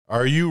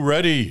Are you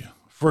ready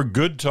for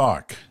good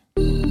talk?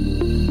 And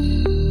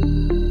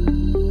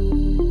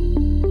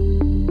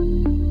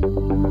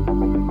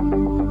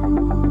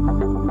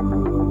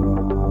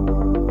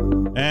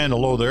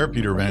hello there,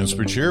 Peter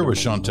Vansbridge here with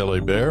Chantal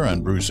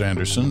and Bruce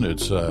Anderson.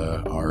 It's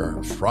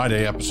our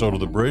Friday episode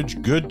of The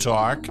Bridge, Good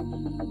Talk.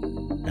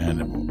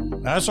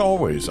 And as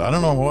always, I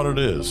don't know what it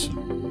is.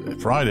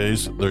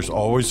 Fridays, there's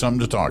always something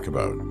to talk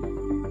about.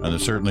 And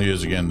it certainly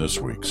is again this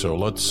week. So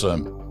let's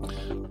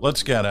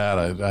get at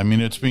it. I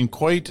mean, it's been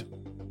quite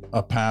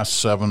a past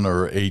 7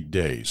 or 8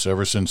 days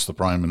ever since the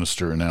Prime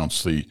Minister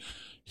announced the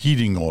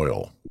heating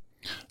oil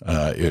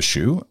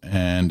issue,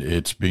 and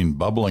it's been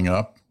bubbling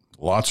up.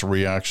 Lots of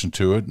reaction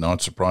to it,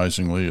 not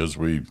surprisingly, as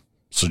we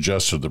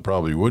suggested there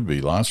probably would be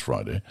last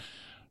Friday.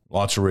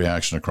 Lots of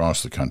reaction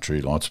across the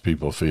country. Lots of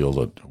people feel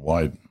that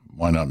why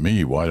not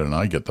me? Why didn't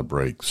I get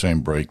the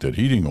same break that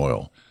heating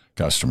oil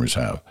customers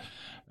have?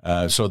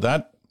 So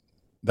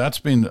that's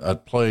been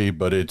at play,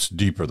 but it's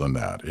deeper than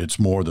that. It's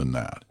more than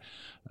that.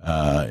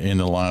 In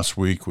the last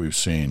week, we've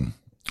seen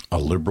a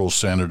Liberal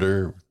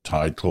senator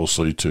tied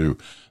closely to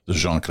the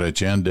Jean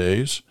Chrétien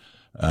days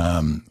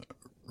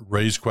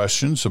raise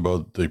questions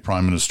about the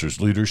Prime Minister's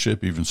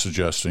leadership, even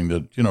suggesting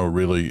that,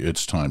 really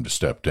it's time to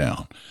step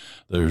down.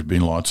 There's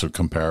been lots of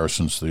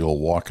comparisons to the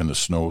old walk in the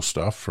snow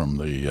stuff from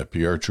the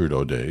Pierre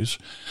Trudeau days.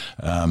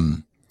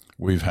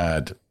 We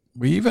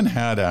even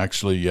had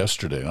actually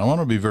yesterday, and I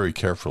want to be very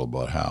careful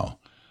about how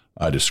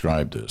I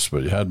described this,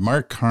 but you had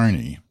Mark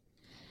Carney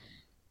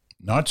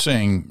not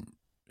saying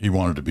he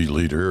wanted to be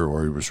leader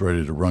or he was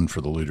ready to run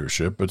for the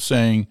leadership, but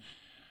saying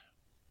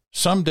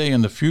someday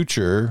in the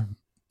future,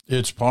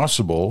 it's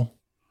possible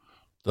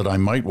that I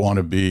might want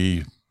to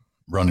be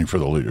running for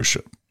the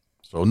leadership.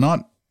 So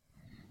not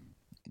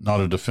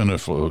a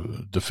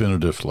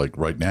definitive like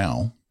right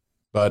now,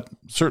 but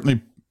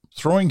certainly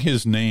throwing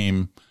his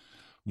name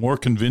more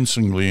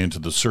convincingly into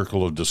the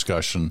circle of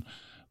discussion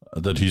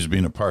that he's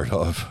been a part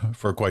of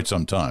for quite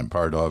some time.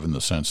 Part of in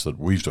the sense that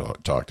we've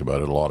talked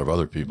about it, a lot of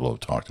other people have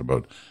talked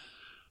about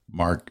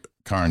Mark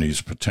Carney's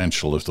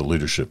potential if the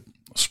leadership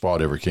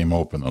spot ever came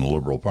open in the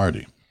Liberal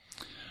Party.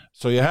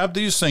 So you have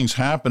these things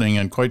happening,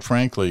 and quite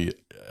frankly,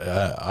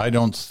 I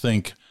don't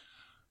think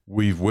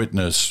we've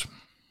witnessed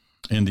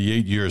in the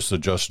 8 years that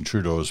Justin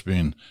Trudeau has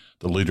been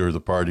the leader of the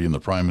party and the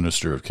Prime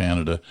Minister of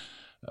Canada,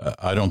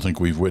 I don't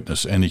think we've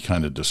witnessed any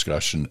kind of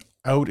discussion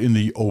out in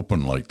the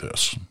open like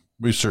this.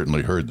 We've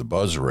certainly heard the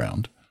buzz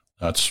around.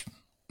 That's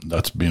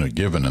been a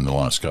given in the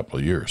last couple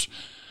of years.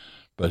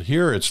 But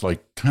here it's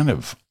like kind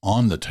of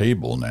on the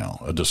table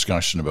now, a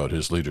discussion about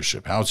his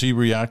leadership. How's he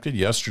reacted?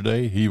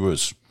 Yesterday, he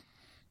was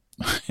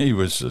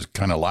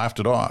kind of laughed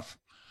it off,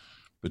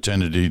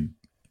 pretended he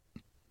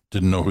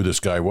didn't know who this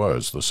guy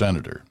was, the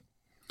senator.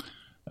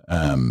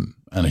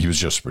 And he was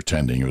just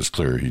pretending. It was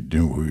clear he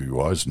knew who he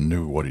was and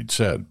knew what he'd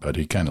said, but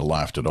he kind of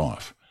laughed it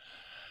off.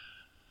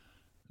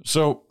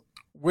 So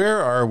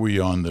where are we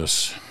on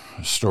this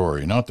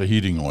story? Not the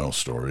heating oil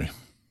story,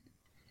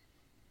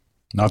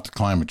 not the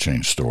climate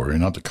change story,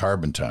 not the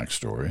carbon tax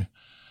story,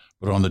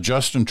 but on the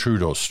Justin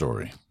Trudeau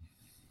story.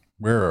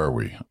 Where are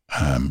we,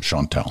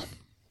 Chantal?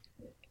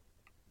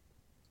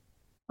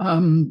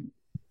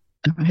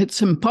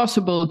 It's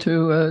impossible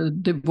to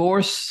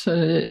divorce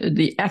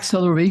the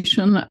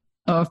acceleration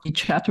of the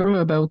chatter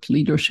about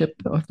leadership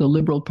of the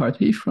Liberal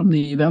Party from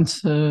the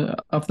events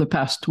of the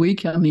past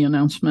week and the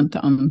announcement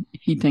on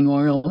heating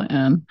oil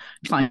and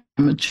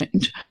climate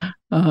change.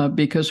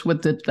 Because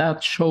what did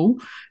that show?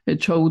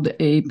 It showed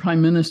a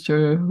prime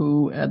minister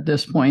who, at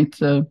this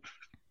point,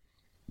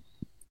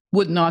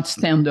 would not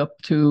stand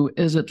up to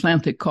his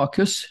Atlantic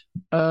caucus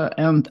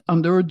and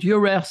under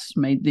duress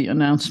made the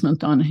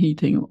announcement on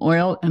heating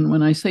oil. And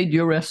when I say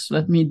duress,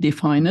 let me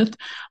define it.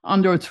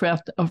 Under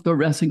threat of the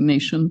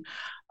resignation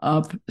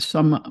of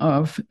some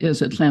of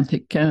his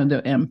Atlantic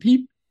Canada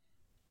MP.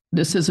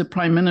 This is a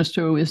prime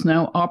minister who is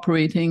now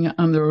operating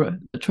under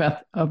the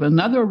threat of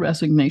another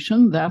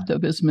resignation, that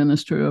of his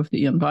Minister of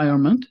the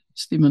Environment,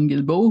 Stephen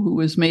Guilbeault, who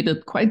has made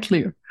it quite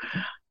clear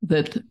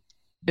that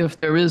if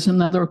there is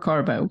another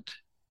carve-out,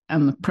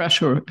 and the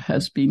pressure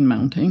has been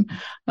mounting,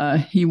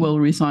 he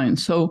will resign.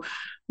 So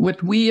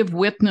what we have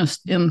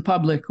witnessed in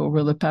public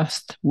over the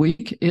past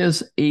week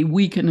is a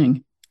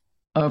weakening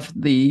of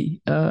the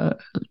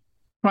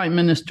Prime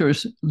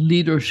Minister's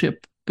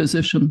leadership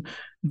position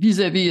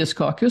vis-à-vis his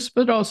caucus,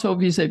 but also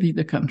vis-à-vis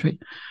the country,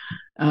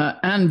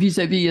 and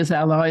vis-à-vis his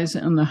allies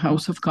in the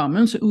House of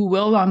Commons, who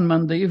will on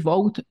Monday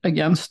vote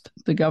against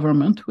the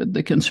government with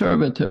the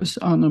Conservatives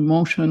on a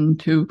motion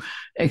to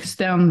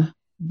extend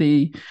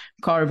the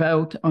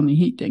carve-out on the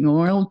heating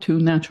oil to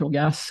natural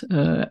gas,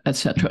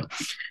 etc.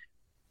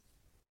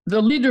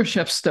 The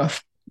leadership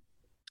stuff.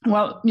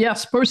 Well,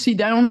 yes, Percy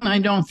Down, I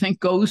don't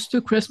think, goes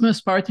to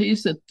Christmas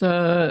parties at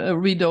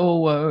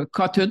Rideau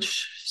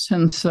Cottage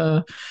since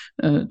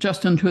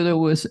Justin Trudeau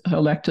was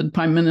elected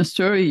Prime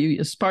Minister. He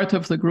is part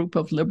of the group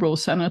of Liberal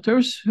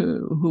senators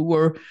who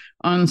were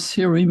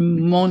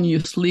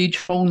unceremoniously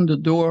shown the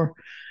door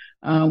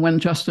when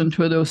Justin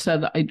Trudeau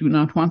said, I do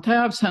not want to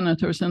have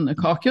senators in the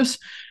caucus.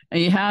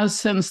 He has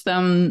since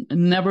then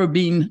never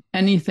been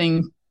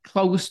anything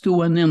close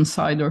to an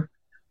insider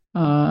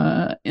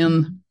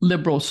in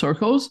Liberal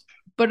circles.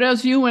 But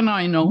as you and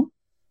I know,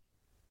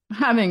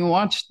 having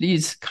watched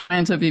these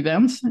kinds of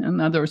events in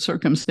other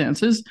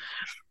circumstances,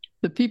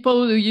 the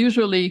people who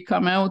usually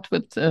come out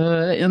with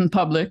in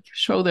public,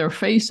 show their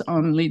face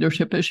on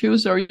leadership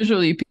issues, are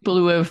usually people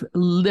who have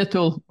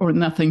little or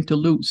nothing to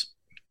lose.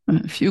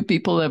 A few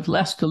people have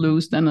less to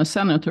lose than a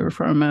senator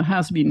from a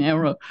has-been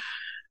era,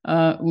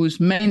 whose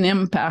main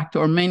impact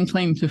or main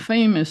claim to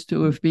fame is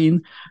to have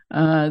been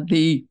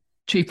the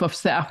chief of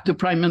staff to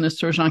Prime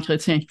Minister Jean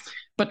Chrétien.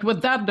 But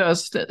what that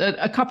does,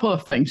 a couple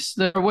of things.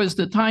 There was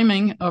the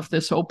timing of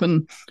this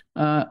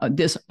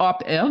this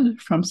op-ed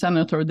from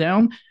Senator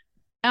Down,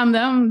 and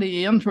then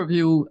the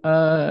interview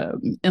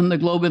in the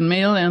Globe and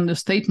Mail and the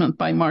statement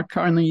by Mark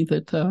Carney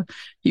that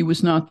he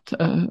was not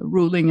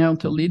ruling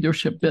out a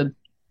leadership bid.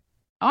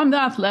 On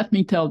that, let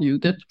me tell you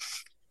that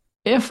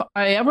if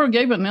I ever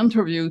gave an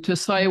interview to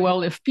say,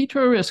 well, if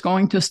Peter is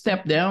going to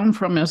step down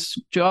from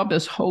his job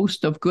as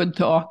host of Good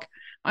Talk,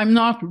 I'm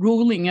not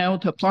ruling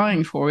out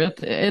applying for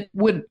it. It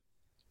would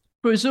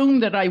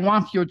presume that I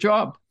want your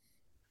job,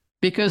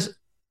 because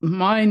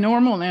my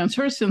normal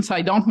answer, since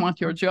I don't want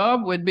your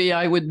job, would be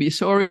I would be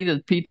sorry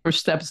that Peter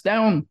steps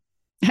down.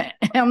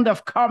 End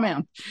of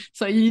comment.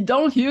 So you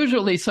don't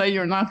usually say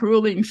you're not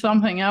ruling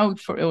something out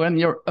for when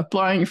you're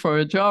applying for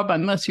a job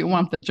unless you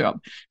want the job.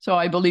 So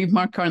I believe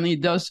Mark Carney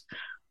does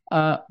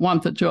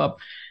want the job.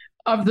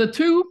 Of the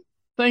two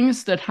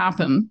things that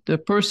happened, the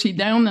Percy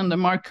Down and the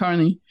Mark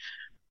Carney,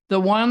 the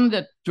one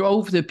that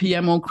drove the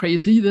PMO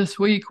crazy this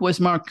week was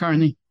Mark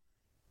Carney.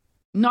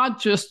 Not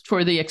just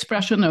for the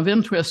expression of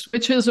interest,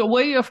 which is a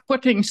way of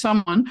putting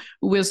someone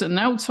who is an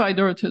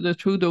outsider to the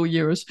Trudeau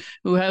years,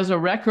 who has a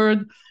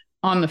record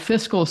on the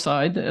fiscal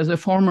side as a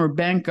former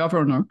bank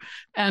governor,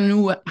 and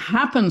who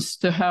happens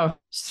to have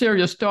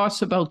serious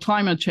thoughts about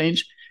climate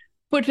change,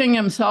 putting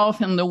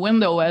himself in the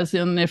window, as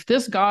in, if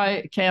this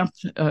guy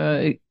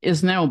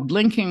is now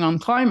blinking on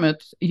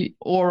climate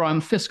or on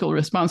fiscal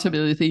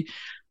responsibility,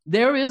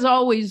 there is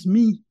always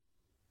me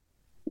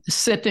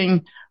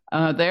sitting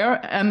there,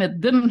 and it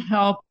didn't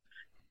help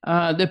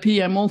the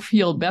PMO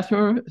feel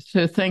better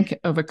to think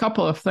of a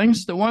couple of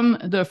things.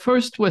 The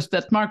first was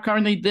that Mark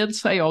Carney did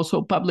say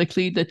also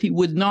publicly that he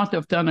would not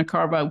have done a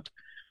carve-out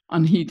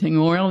on heating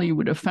oil. He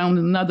would have found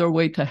another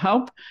way to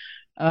help.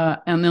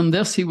 And in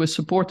this, he was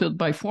supported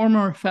by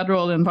former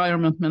federal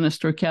Environment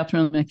Minister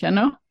Catherine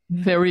McKenna,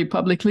 very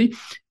publicly.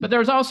 But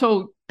there's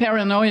also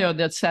paranoia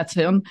that sets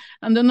in,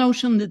 and the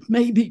notion that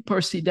maybe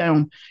Percy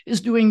Down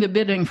is doing the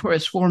bidding for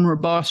his former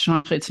boss,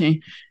 Jean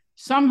Chrétien.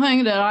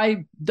 Something that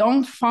I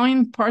don't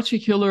find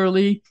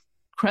particularly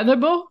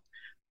credible,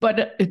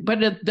 but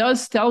it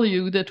does tell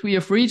you that we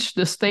have reached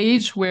the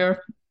stage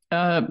where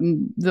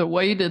the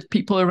way that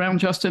people around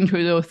Justin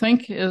Trudeau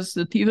think is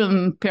that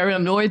even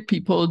paranoid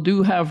people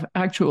do have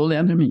actual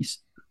enemies.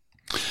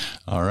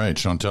 All right,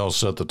 Chantal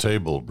set the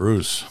table.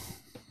 Bruce,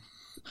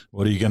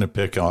 what are you going to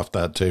pick off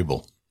that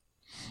table?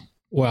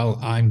 Well,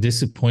 I'm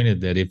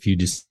disappointed that if you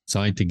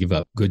decide to give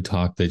up Good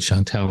Talk, that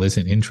Chantal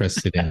isn't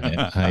interested in it.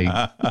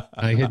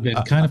 I had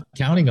been kind of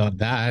counting on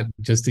that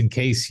just in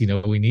case,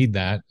 we need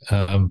that.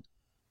 All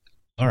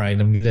right,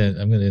 I'm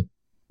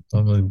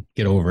gonna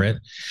get over it.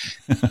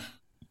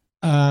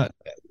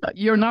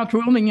 You're not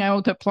ruling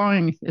out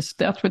applying. Is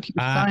that what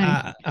you're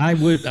saying? I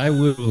would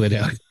rule it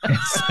out.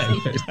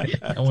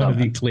 I want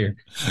to be clear.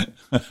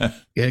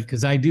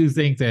 Because I do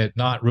think that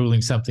not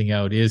ruling something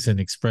out is an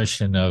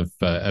expression of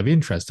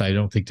interest. I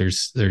don't think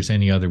there's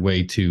any other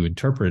way to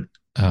interpret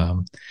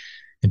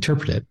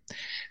it.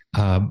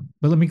 But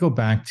let me go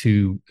back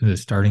to the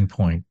starting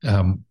point.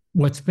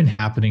 What's been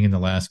happening in the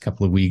last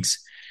couple of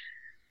weeks?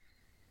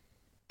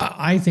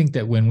 I think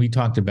that when we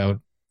talked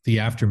about the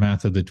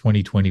aftermath of the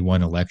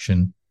 2021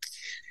 election,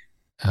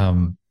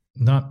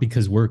 not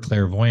because we're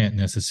clairvoyant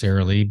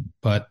necessarily,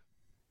 but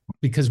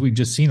because we've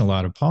just seen a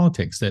lot of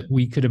politics, that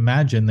we could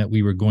imagine that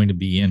we were going to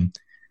be in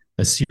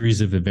a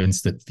series of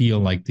events that feel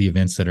like the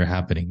events that are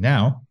happening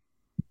now,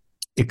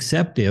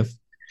 except if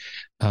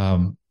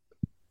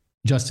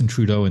Justin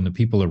Trudeau and the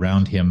people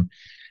around him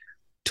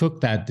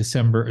took that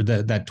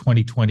that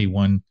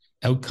 2021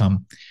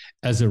 outcome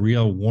as a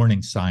real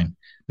warning sign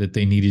that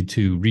they needed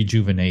to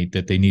rejuvenate,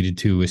 that they needed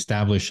to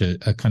establish a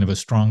kind of a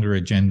stronger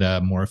agenda,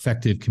 a more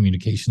effective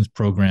communications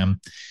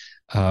program,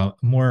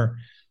 more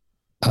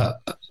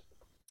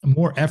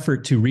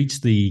effort to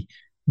reach the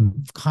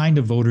kind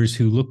of voters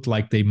who looked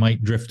like they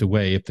might drift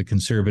away if the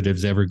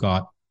Conservatives ever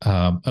got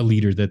a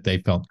leader that they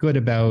felt good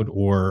about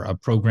or a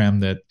program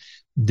that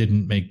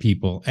didn't make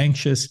people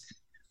anxious.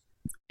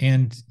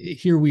 And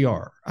here we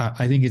are.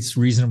 I think it's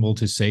reasonable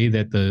to say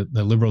that the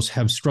Liberals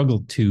have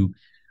struggled to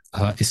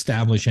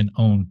establish and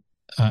own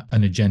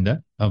an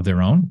agenda of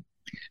their own.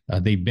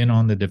 They've been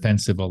on the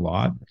defensive a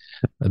lot.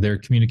 Their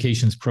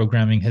communications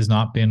programming has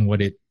not been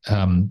what it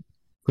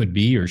could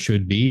be or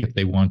should be if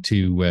they want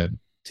to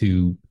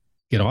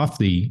get off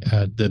the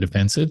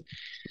defensive.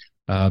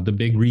 The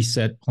big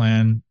reset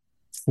plan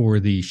for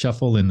the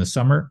shuffle in the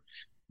summer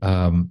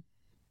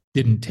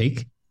didn't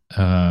take.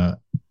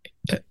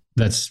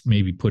 That's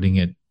maybe putting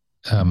it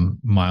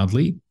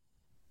mildly.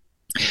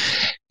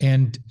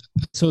 And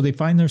so they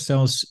find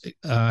themselves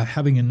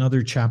having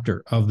another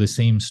chapter of the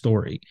same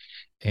story.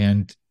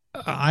 And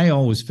I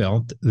always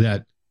felt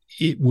that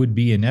it would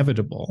be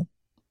inevitable,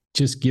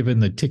 just given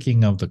the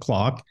ticking of the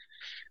clock,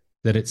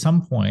 that at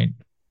some point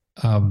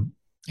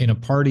in a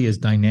party as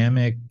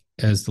dynamic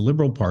as the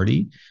Liberal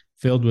Party,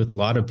 filled with a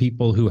lot of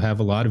people who have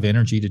a lot of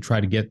energy to try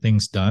to get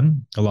things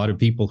done, a lot of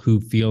people who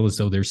feel as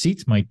though their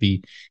seats might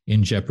be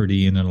in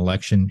jeopardy in an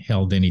election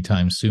held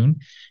anytime soon,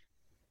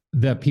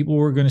 that people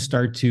were going to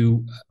start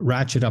to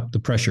ratchet up the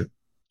pressure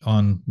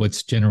on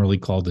what's generally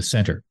called the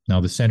center.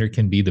 Now, the center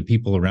can be the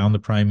people around the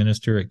prime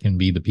minister. It can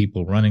be the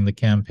people running the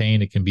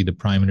campaign. It can be the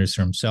prime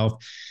minister himself.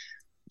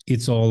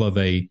 It's all of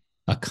a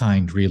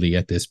kind, really,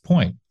 at this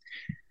point.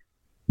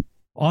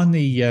 On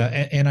the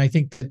and I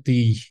think that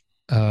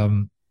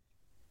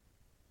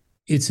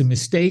it's a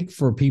mistake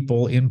for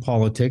people in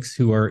politics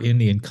who are in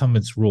the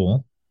incumbent's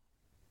role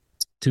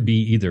to be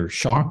either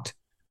shocked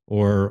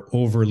or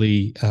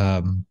overly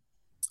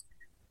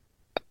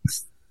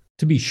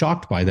to be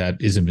shocked by that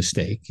is a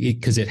mistake,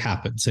 because it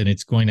happens and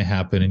it's going to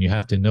happen, and you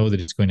have to know that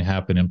it's going to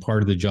happen. And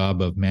part of the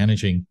job of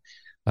managing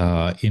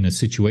in a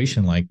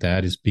situation like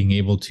that is being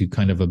able to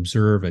kind of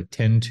observe,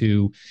 attend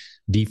to,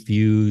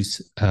 diffuse,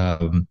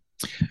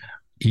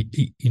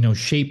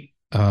 shape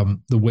the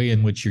way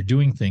in which you're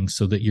doing things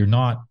so that you're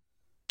not,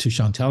 to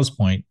Chantal's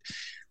point,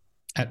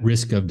 at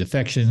risk of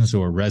defections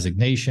or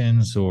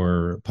resignations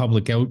or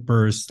public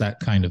outbursts,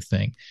 that kind of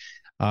thing.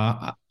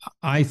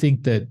 I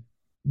think that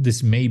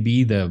this may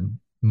be the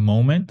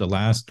moment, the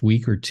last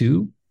week or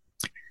two,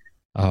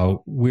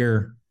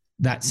 where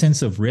that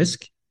sense of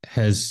risk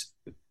has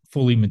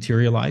fully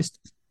materialized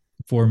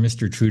for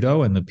Mr.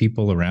 Trudeau and the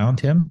people around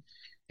him.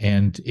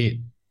 And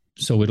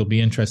so it'll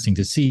be interesting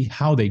to see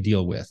how they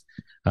deal with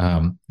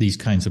these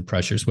kinds of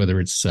pressures,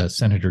 whether it's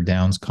Senator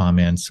Downs'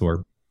 comments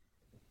or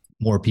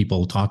more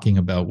people talking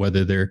about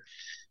whether there,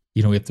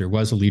 if there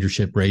was a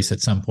leadership race at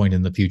some point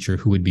in the future,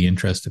 who would be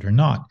interested or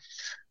not.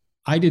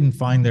 I didn't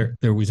find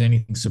there was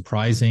anything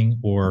surprising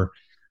or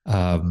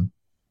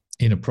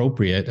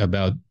inappropriate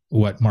about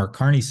what Mark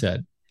Carney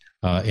said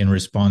in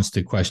response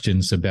to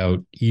questions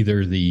about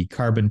either the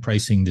carbon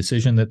pricing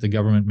decision that the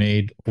government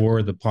made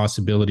or the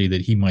possibility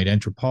that he might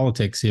enter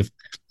politics if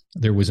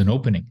there was an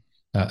opening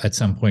at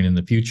some point in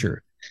the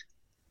future.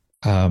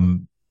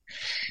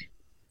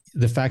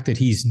 The fact that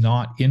he's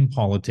not in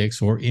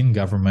politics or in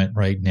government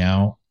right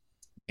now,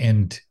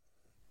 and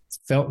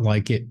felt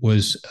like it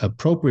was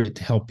appropriate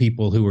to help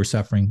people who were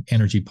suffering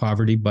energy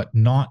poverty, but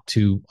not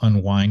to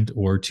unwind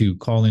or to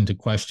call into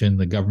question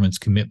the government's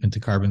commitment to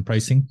carbon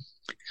pricing.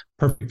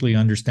 Perfectly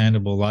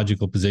understandable,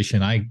 logical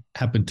position. I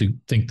happen to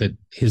think that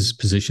his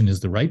position is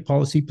the right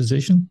policy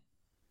position.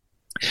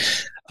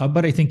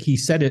 But I think he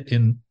said it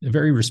in a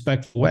very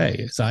respectful way.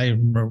 As I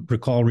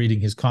recall reading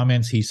his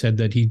comments, he said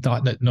that he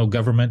thought that no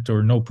government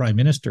or no prime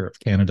minister of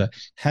Canada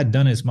had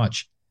done as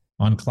much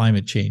on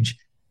climate change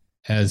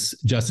as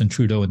Justin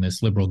Trudeau and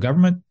this Liberal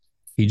government.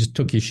 He just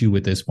took issue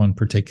with this one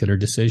particular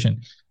decision.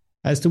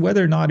 As to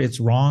whether or not it's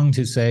wrong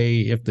to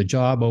say, if the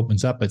job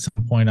opens up at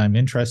some point I'm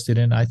interested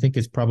in, I think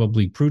it's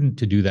probably prudent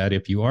to do that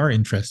if you are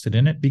interested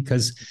in it,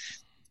 because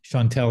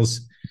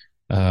Chantal's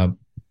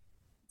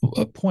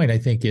point, I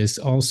think, is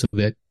also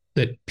that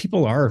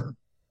people are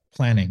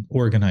planning,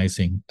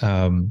 organizing,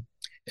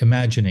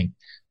 imagining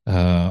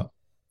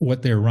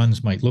what their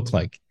runs might look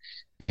like.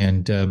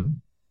 And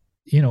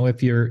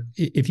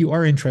if you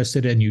are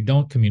interested and you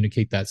don't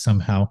communicate that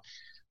somehow,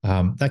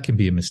 that can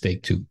be a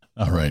mistake too.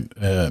 All right.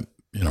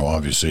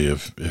 Obviously,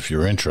 if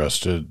you're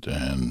interested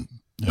and,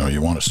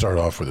 you want to start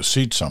off with a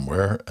seat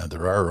somewhere,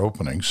 there are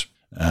openings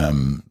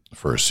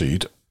for a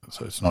seat.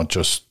 So it's not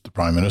just the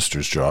Prime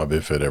Minister's job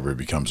if it ever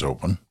becomes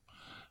open.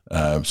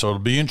 So it'll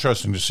be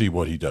interesting to see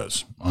what he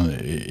does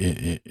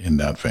in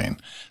that vein.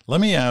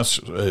 Let me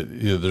ask,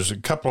 there's a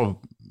couple of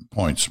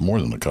points,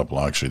 more than a couple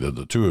actually, that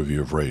the two of you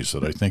have raised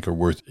that I think are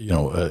worth,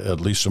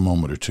 at least a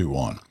moment or two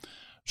on.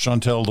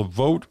 Chantal, the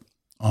vote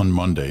on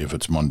Monday, if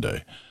it's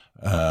Monday,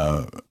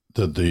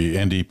 that the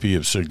NDP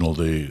have signaled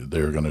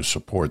they're going to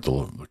support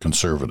the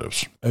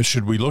Conservatives.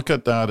 Should we look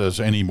at that as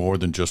any more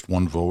than just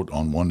one vote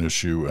on one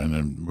issue and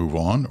then move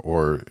on,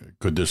 or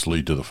could this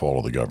lead to the fall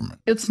of the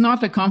government? It's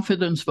not a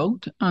confidence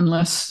vote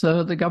unless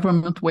the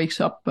government wakes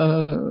up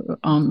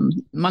on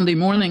Monday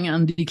morning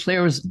and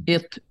declares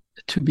it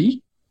to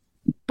be.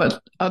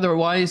 But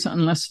otherwise,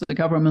 unless the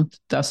government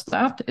does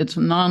that, it's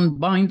a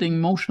non-binding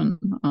motion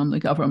on the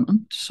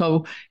government.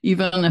 So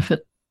even if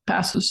it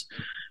passes,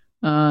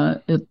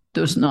 it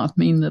does not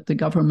mean that the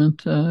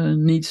government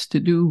needs to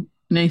do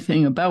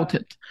anything about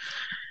it.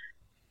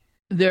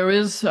 There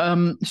is,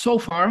 so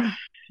far,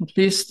 at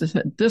least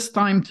at this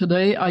time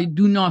today, I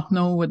do not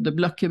know what the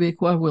Bloc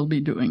Québécois will be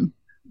doing,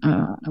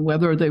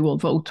 whether they will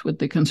vote with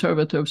the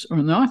Conservatives or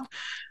not.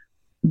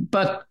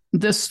 But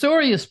this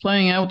story is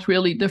playing out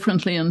really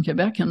differently in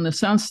Quebec, in the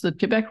sense that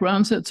Quebec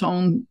runs its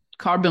own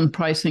carbon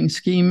pricing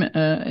scheme.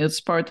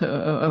 It's part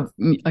of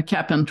a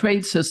cap and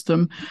trade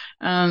system.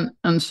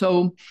 And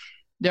so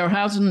there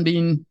hasn't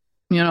been,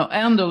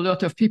 and a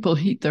lot of people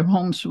heat their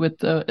homes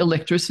with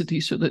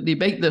electricity. So the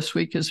debate this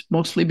week is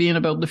mostly being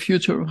about the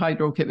future of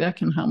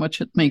Hydro-Quebec and how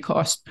much it may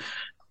cost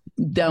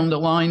down the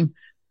line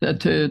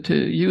to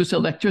use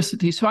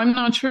electricity. So I'm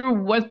not sure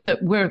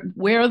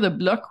where the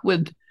Bloc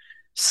would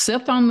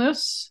sit on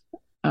this.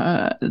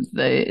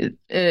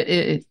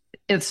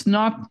 It's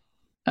not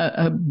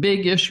a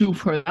big issue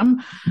for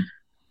them.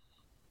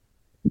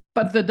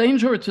 But the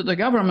danger to the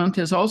government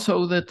is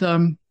also that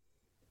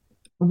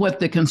what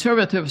the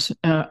Conservatives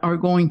are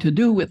going to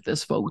do with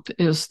this vote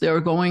is they're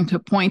going to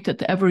point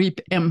at every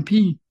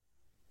MP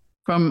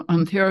from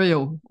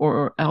Ontario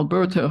or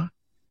Alberta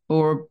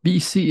or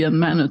BC and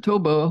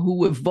Manitoba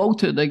who have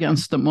voted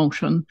against the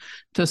motion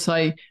to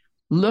say,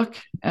 look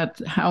at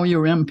how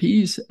your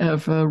MPs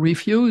have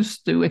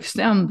refused to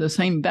extend the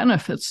same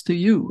benefits to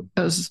you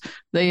as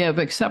they have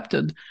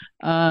accepted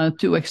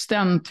to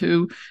extend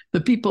to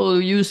the people who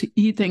use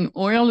heating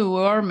oil, who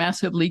are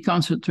massively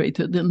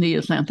concentrated in the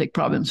Atlantic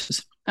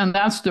provinces. And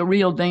that's the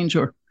real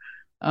danger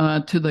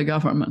to the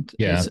government.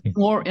 Yeah. It's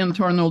more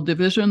internal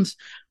divisions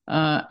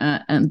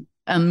and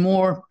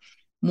more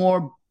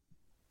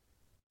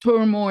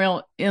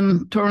turmoil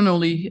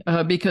internally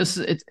because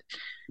it.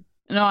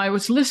 I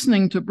was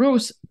listening to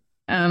Bruce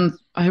and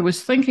I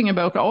was thinking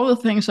about all the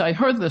things I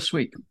heard this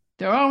week.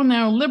 There are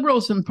now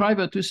Liberals in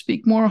private who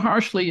speak more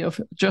harshly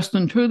of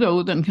Justin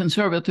Trudeau than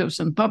Conservatives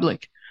in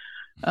public.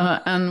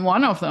 And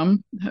one of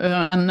them,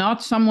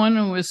 not someone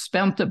who has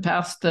spent the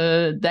past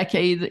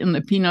decade in the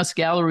peanuts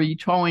gallery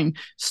throwing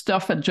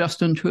stuff at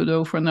Justin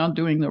Trudeau for not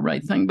doing the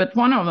right thing, but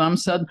one of them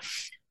said,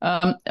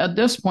 at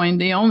this point,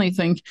 the only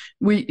thing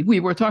we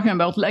were talking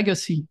about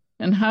legacy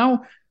and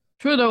how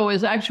Trudeau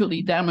has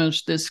actually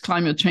damaged this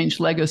climate change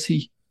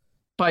legacy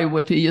by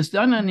what he has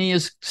done, and he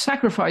has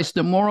sacrificed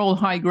the moral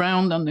high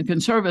ground on the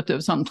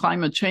Conservatives on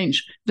climate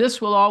change.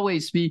 This will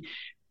always be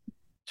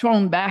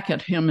thrown back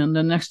at him in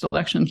the next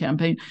election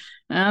campaign.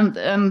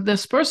 And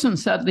this person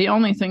said the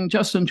only thing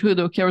Justin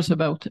Trudeau cares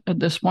about at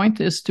this point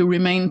is to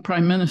remain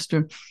Prime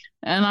Minister.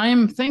 And I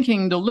am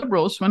thinking the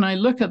Liberals, when I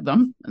look at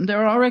them, and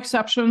there are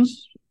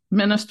exceptions,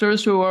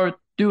 ministers who are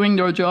doing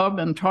their job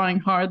and trying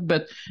hard,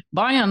 but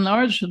by and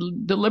large,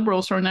 the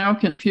Liberals are now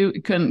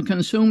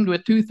consumed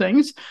with two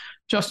things.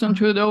 Justin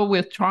Trudeau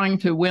with trying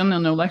to win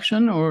an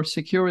election or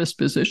secure his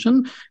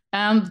position,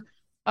 and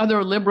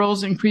other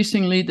Liberals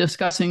increasingly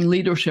discussing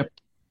leadership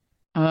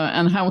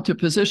and how to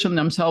position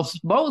themselves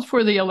both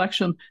for the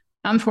election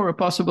and for a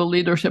possible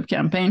leadership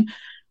campaign.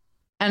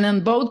 And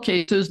in both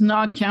cases,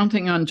 not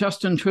counting on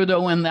Justin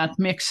Trudeau in that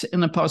mix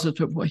in a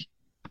positive way.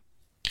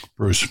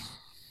 Bruce.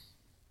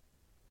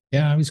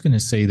 Yeah, I was going to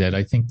say that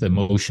I think the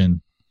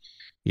motion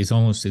is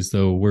almost as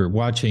though we're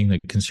watching the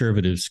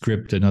Conservatives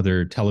script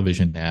another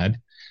television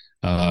ad,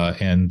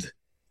 and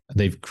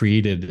they've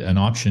created an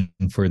option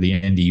for the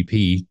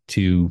NDP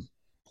to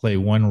play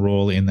one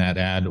role in that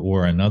ad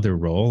or another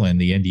role,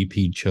 and the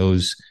NDP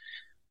chose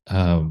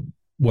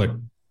what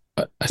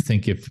I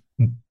think if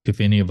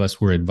any of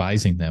us were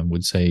advising them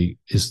would say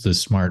is the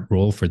smart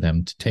role for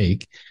them to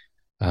take.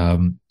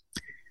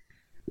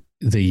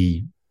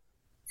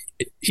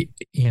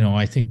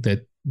 I think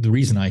that the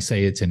reason I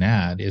say it's an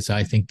ad is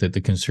I think that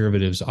the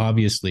Conservatives,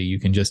 obviously, you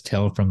can just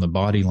tell from the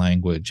body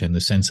language and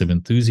the sense of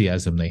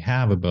enthusiasm they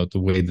have about the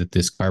way that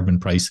this carbon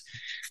price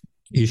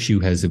issue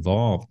has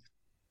evolved,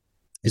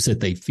 is that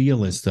they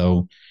feel as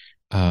though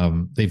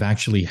they've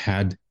actually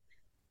had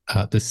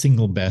the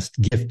single best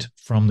gift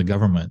from the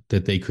government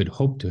that they could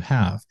hope to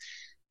have.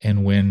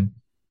 And when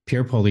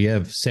Pierre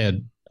Poilievre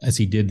said, as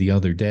he did the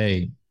other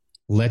day,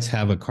 let's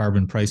have a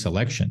carbon price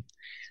election,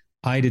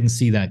 I didn't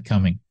see that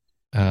coming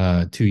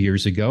 2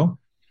 years ago.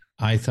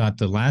 I thought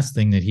the last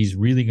thing that he's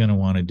really going to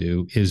want to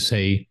do is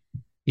say,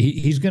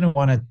 he's going to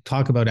want to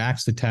talk about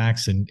axe to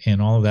tax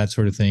and all of that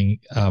sort of thing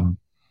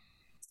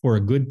for a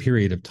good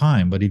period of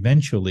time. But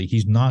eventually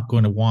he's not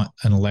going to want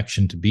an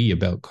election to be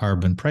about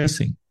carbon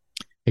pricing,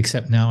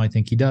 except now I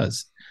think he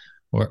does.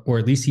 Or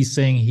at least he's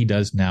saying he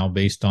does now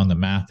based on the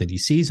math that he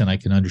sees. And I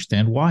can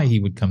understand why he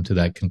would come to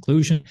that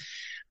conclusion,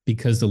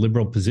 because the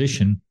Liberal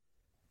position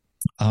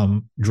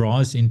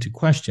draws into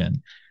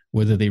question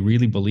whether they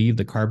really believe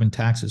the carbon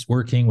tax is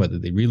working, whether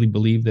they really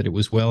believe that it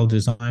was well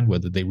designed,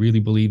 whether they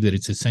really believe that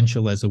it's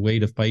essential as a way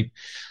to fight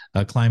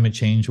climate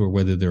change, or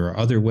whether there are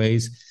other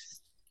ways,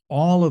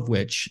 all of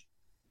which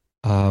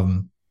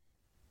are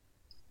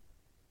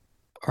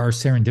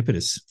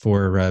serendipitous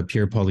for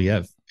Pierre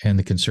Poilievre and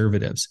the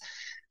Conservatives.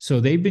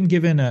 So they've been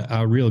given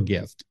a real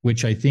gift,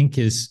 which I think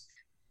is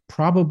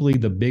probably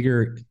the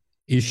bigger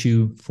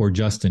issue for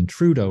Justin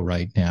Trudeau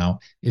right now,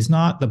 is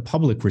not the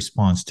public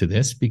response to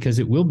this, because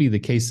it will be the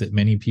case that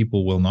many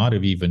people will not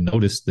have even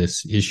noticed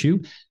this issue.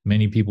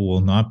 Many people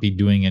will not be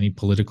doing any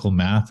political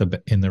math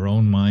in their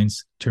own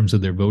minds in terms of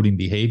their voting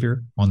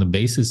behavior on the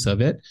basis of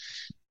it.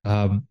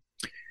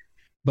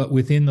 but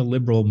within the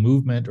Liberal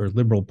movement or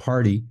Liberal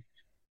Party,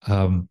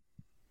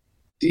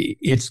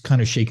 it's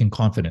kind of shaken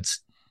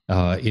confidence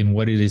in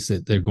what it is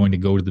that they're going to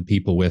go to the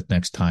people with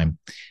next time,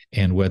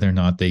 and whether or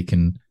not they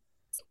can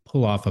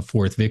pull off a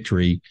fourth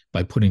victory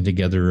by putting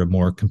together a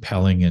more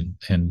compelling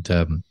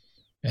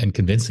and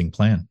convincing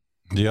plan.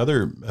 The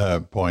other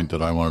point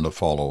that I wanted to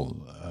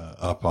follow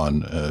up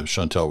on,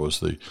 Chantal, was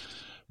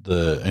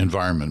the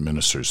environment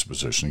minister's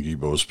position,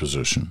 Guilbeault's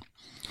position.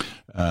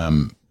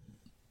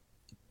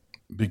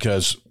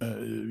 Because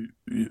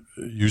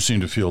you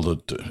seem to feel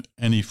that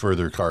any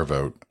further carve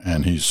out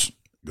and he's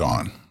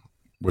gone,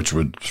 which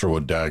would throw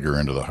a dagger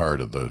into the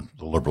heart of the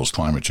Liberals'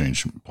 climate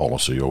change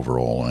policy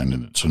overall and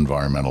in its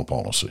environmental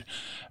policy.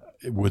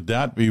 Would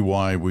that be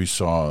why we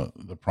saw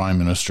the Prime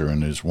Minister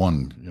in his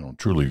one,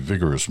 truly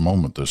vigorous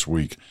moment this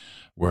week,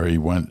 where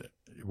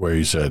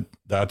he said,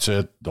 "That's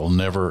it. There'll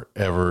never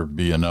ever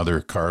be another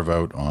carve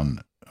out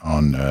on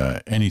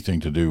anything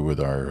to do with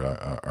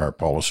our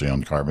policy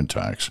on carbon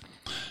tax."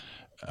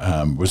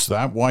 Was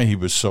that why he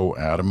was so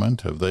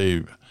adamant? Have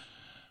they?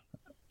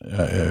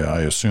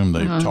 I assume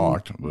they've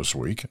talked this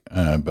week,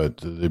 but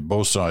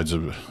both sides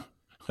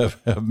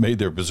have made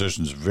their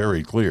positions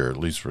very clear, at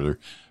least for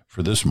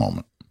this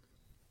moment.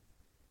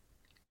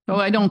 So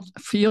I don't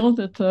feel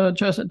that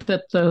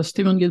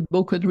Stephen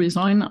Guilbeault could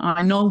resign.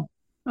 I know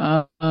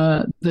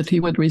that he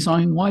would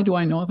resign. Why do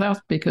I know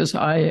that? Because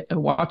I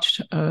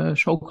watched a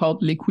show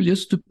called Les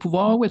Coulisses du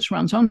Pouvoir, which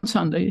runs on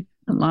Sunday.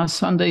 And last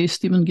Sunday,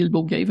 Stephen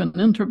Guilbeault gave an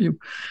interview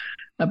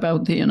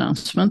about the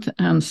announcement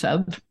and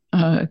said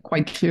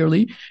quite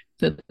clearly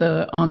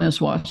that on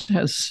his watch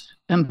as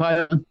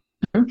environment,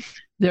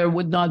 there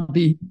would not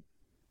be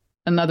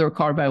another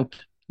carve-out.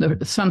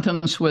 The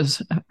sentence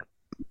was,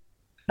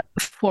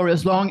 for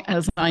as long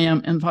as I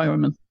am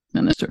environment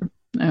minister.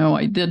 Now,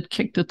 I did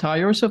kick the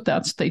tires of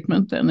that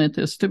statement, and it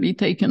is to be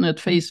taken at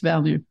face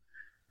value.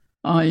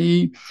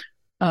 I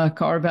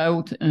carve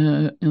out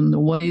in the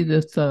way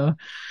that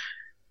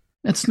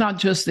it's not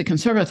just the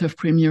Conservative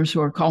premiers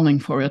who are calling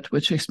for it,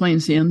 which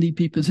explains the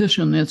NDP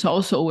position. It's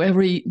also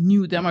every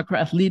new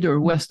Democrat leader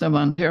west of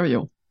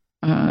Ontario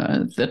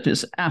that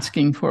is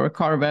asking for a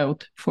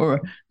carve-out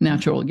for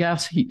natural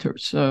gas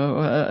heaters.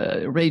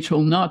 So Rachel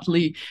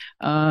Notley,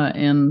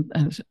 and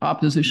as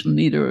opposition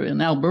leader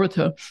in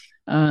Alberta,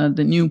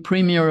 the new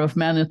premier of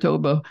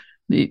Manitoba,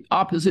 the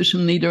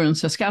opposition leader in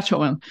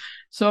Saskatchewan.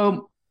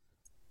 So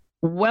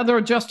whether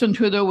Justin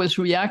Trudeau is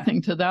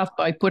reacting to that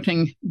by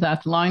putting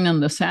that line in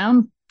the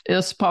sand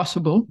is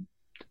possible.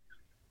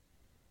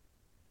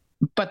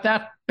 But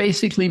that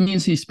basically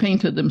means he's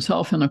painted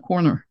himself in a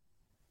corner.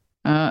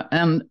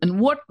 And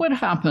what would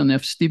happen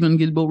if Stephen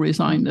Guilbeault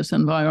resigned as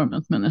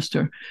environment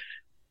minister?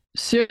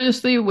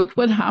 Seriously, what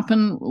would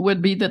happen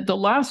would be that the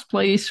last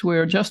place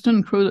where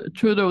Justin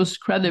Trudeau's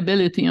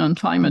credibility on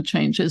climate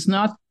change is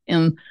not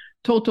in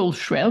total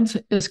shreds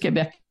is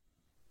Quebec.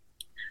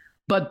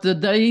 But the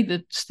day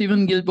that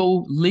Stephen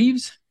Guilbeault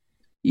leaves,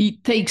 he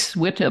takes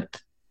with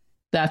it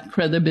that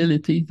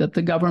credibility that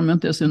the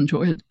government has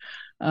enjoyed.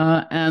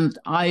 And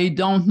I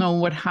don't know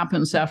what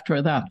happens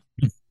after that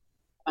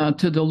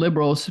to the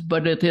Liberals,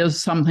 but it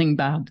is something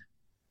bad.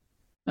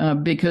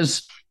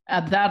 Because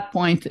at that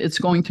point, it's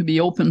going to be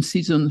open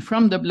season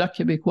from the Bloc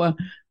Québécois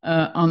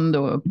on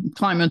the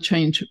climate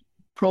change,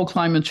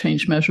 pro-climate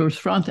change measures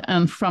front,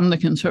 and from the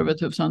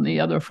Conservatives on the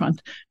other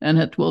front. And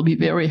it will be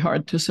very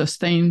hard to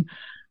sustain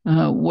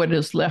what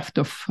is left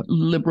of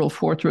Liberal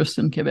fortress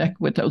in Quebec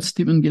without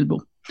Stephen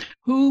Guilbeault,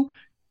 who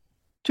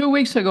 2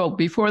 weeks ago,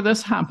 before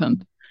this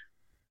happened,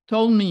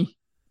 told me,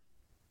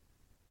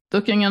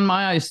 looking in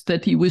my eyes,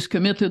 that he was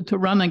committed to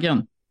run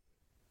again.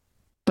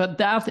 But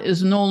that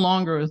is no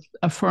longer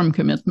a firm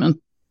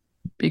commitment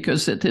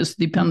because it is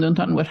dependent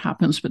on what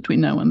happens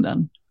between now and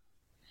then.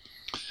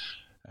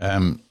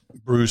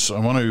 Bruce, I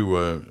want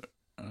to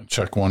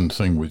check one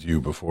thing with you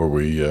before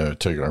we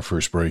take our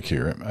first break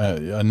here.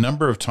 A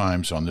number of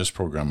times on this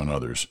program and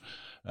others,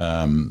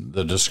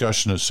 the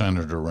discussion is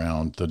centered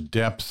around the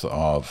depth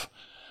of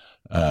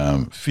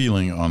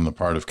feeling on the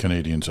part of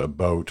Canadians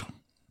about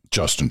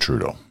Justin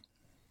Trudeau.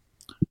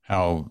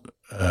 How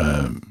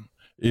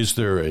is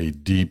there a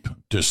deep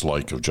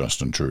dislike of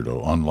Justin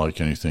Trudeau, unlike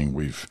anything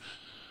we've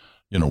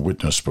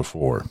witnessed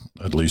before,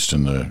 at least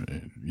in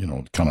the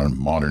kind of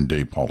modern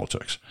day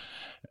politics?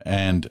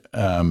 And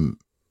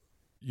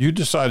you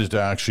decided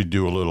to actually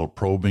do a little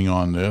probing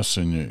on this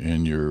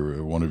in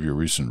your one of your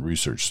recent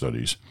research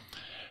studies,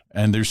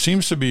 and there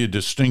seems to be a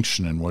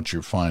distinction in what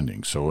you're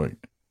finding. So,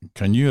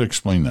 can you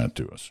explain that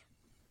to us?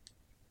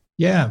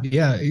 Yeah,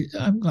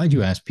 I'm glad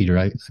you asked, Peter.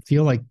 I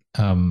feel like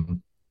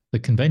the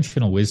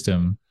conventional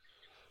wisdom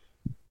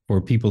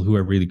for people who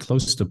are really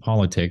close to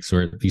politics,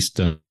 or at least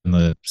in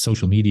the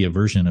social media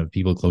version of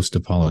people close to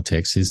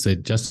politics, is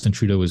that Justin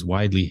Trudeau is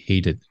widely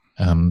hated.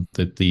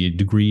 That the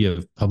degree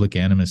of public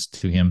animus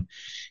to him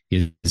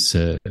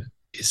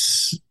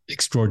is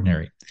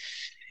extraordinary.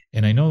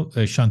 And I know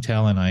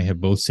Chantal and I have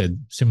both said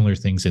similar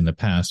things in the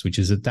past, which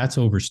is that that's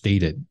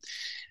overstated.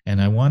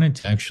 And I wanted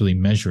to actually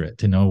measure it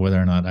to know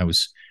whether or not I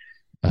was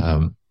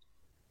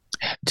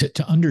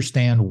to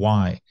understand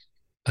why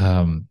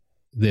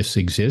this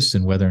exists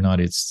and whether or not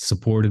it's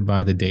supported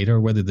by the data or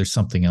whether there's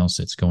something else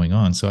that's going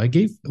on. So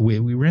we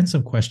ran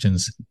some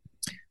questions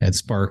at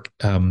Spark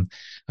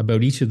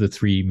about each of the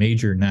three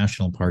major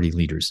national party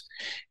leaders.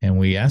 And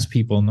we asked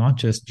people not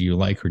just do you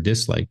like or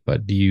dislike,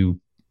 but the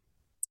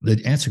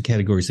answer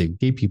categories they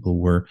gave people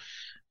were,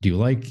 do you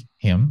like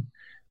him?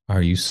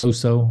 Are you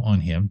so-so on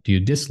him? Do you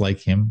dislike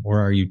him? Or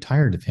are you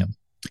tired of him?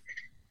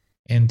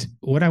 And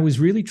what I was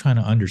really trying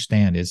to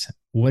understand is,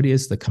 what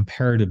is the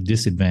comparative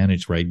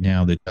disadvantage right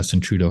now that Justin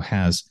Trudeau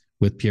has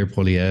with Pierre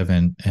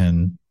Poilievre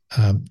and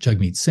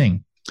Jagmeet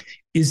Singh?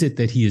 Is it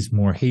that he is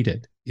more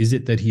hated? Is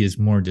it that he is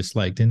more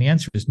disliked? And the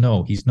answer is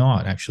no, he's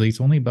not. Actually,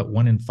 it's only about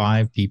 1 in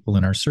 5 people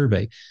in our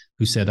survey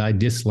who said, I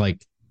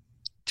dislike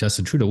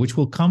Justin Trudeau, which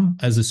will come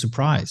as a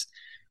surprise,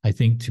 I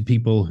think, to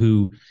people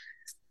who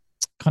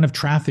kind of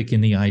traffic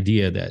in the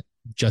idea that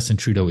Justin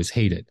Trudeau is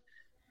hated.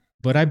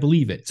 But I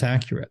believe it's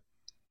accurate.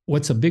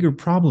 What's a bigger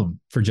problem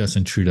for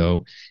Justin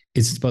Trudeau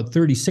is it's about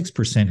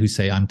 36% who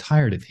say, I'm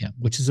tired of him,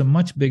 which is a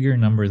much bigger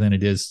number than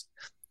it is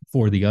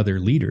for the other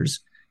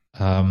leaders,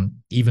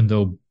 even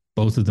though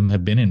both of them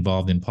have been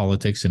involved in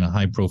politics in a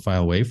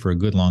high-profile way for a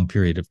good long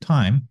period of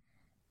time.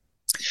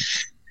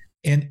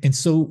 And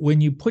so when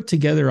you put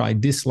together, I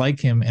dislike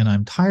him and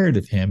I'm tired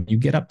of him, you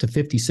get up to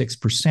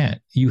 56%.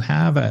 You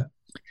have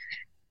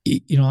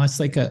it's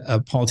like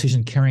a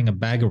politician carrying a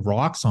bag of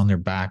rocks on their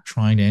back,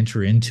 trying to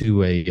enter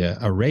into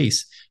a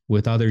race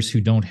with others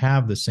who don't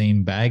have the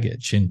same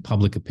baggage in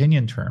public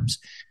opinion terms.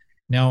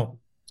 Now,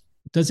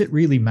 does it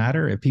really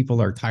matter if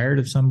people are tired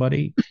of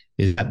somebody?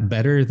 Is that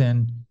better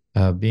than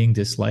being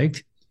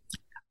disliked?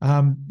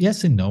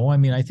 Yes and no. I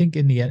mean, I think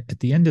at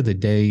the end of the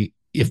day,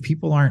 if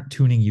people aren't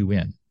tuning you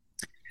in,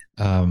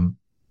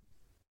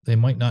 they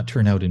might not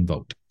turn out and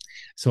vote.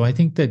 So I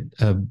think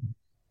that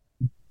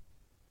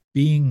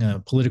being a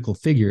political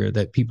figure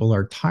that people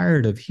are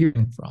tired of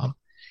hearing from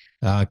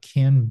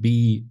can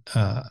be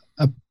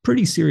a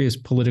pretty serious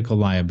political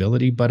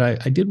liability. But I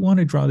did want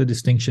to draw the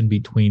distinction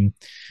between,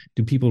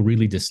 do people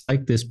really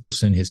dislike this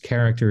person, his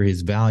character,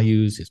 his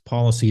values, his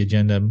policy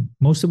agenda,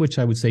 most of which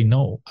I would say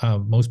no,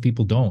 most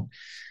people don't.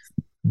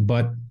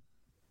 But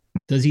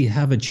does he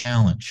have a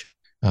challenge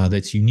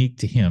that's unique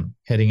to him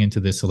heading into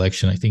this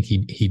election? I think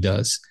he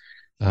does.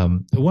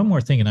 One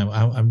more thing, and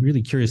I'm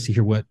really curious to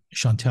hear what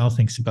Chantal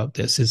thinks about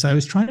this, is I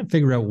was trying to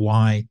figure out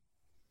why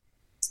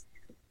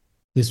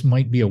this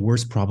might be a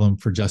worse problem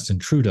for Justin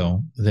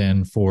Trudeau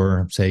than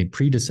for, say,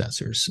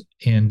 predecessors.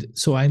 And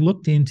so I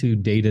looked into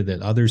data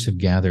that others have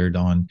gathered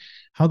on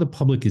how the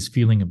public is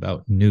feeling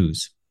about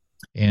news.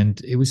 And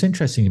it was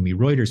interesting to me.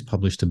 Reuters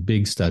published a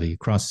big study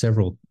across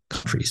several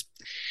countries.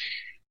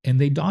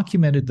 And they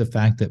documented the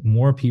fact that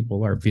more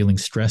people are feeling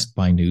stressed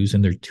by news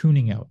and they're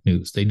tuning out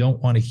news. They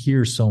don't want to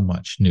hear so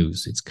much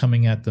news. It's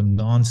coming at them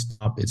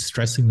nonstop. It's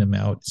stressing them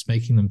out. It's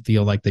making them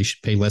feel like they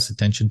should pay less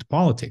attention to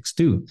politics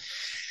too.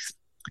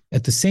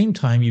 At the same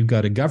time, you've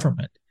got a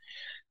government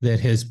that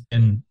has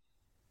been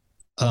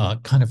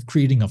kind of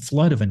creating a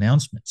flood of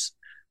announcements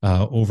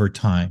over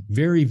time,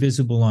 very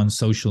visible on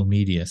social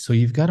media. So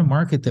you've got a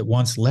market that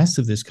wants less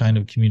of this kind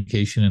of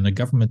communication and a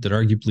government that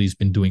arguably has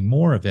been doing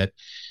more of it.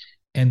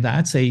 And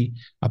that's a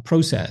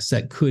process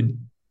that could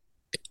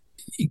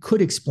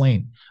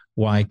explain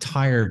why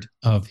tired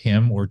of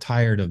him or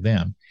tired of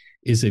them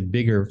is a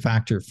bigger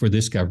factor for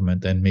this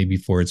government than maybe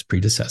for its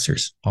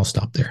predecessors. I'll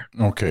stop there.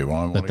 Okay,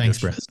 well, thanks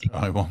for asking.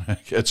 I want to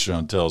get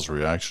Chantal's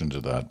reaction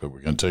to that, but we're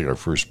going to take our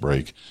first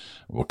break.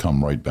 We'll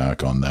come right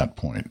back on that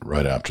point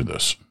right after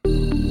this.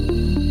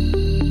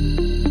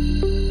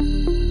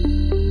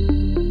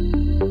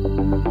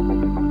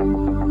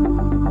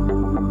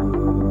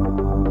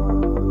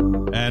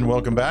 And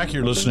welcome back.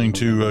 You're listening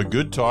to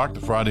Good Talk,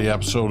 the Friday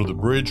episode of The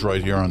Bridge,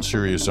 right here on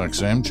Sirius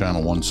XM,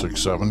 channel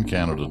 167,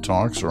 Canada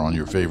Talks, or on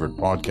your favorite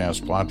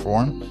podcast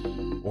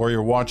platform, or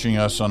you're watching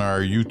us on our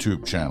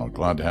YouTube channel.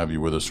 Glad to have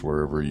you with us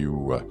wherever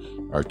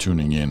you are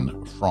tuning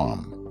in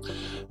from.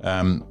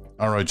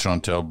 All right,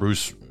 Chantal,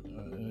 Bruce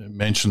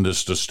mentioned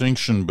this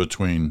distinction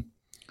between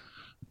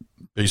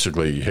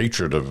basically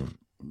hatred of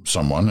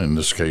someone, in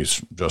this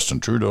case, Justin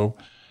Trudeau,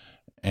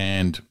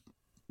 and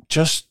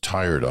just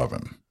tired of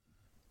him.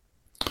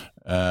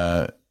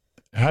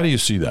 How do you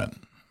see that?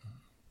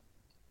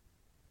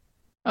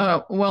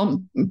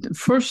 Well,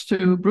 first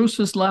to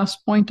Bruce's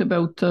last point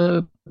about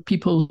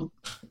people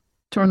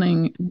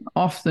turning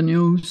off the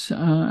news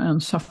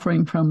and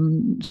suffering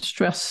from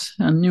stress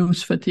and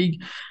news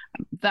fatigue,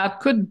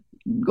 that could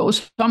go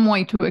some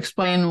way to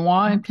explain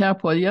why Pierre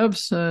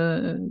Poilievre's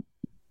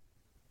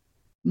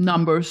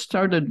numbers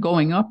started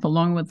going up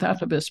along with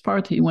that of his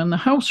party when the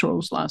House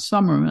rose last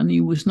summer, and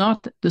he was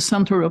not the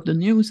center of the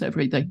news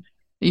every day.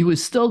 He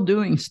was still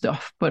doing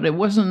stuff, but it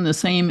wasn't the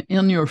same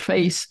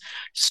in-your-face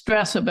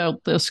stress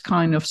about this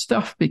kind of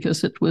stuff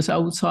because it was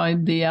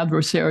outside the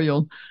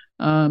adversarial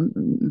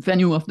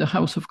venue of the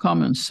House of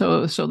Commons.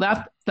 So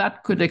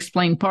that could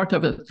explain part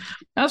of it.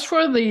 As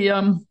for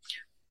the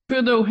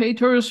Trudeau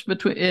haters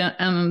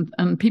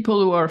and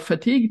people who are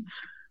fatigued,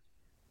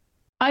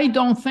 I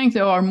don't think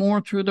there are more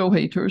Trudeau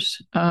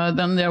haters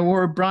than there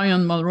were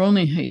Brian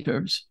Mulroney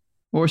haters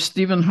or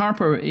Stephen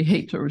Harper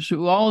haters,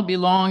 who all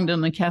belonged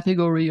in a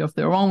category of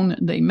their own.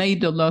 They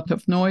made a lot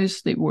of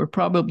noise. They were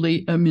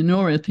probably a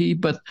minority,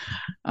 but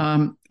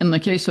in the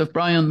case of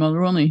Brian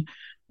Mulroney,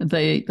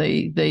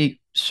 they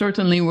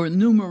certainly were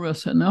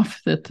numerous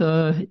enough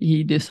that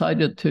he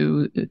decided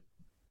to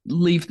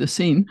leave the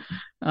scene.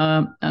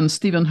 And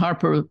Stephen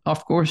Harper,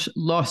 of course,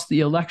 lost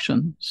the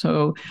election.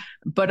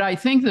 But I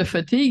think the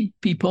fatigue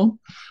people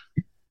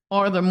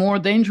are the more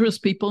dangerous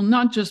people,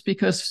 not just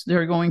because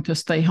they're going to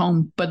stay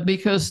home, but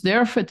because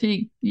their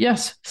fatigue,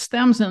 yes,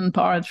 stems in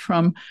part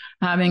from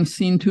having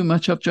seen too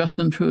much of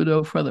Justin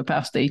Trudeau for the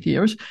past 8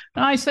 years.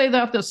 And I say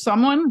that as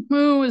someone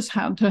who has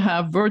had to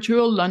have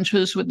virtual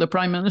lunches with the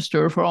Prime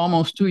Minister for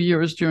almost 2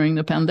 years during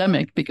the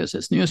pandemic, because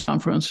his news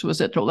conference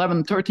was at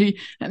 11:30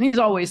 and he's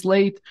always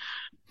late.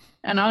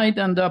 And I'd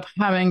end up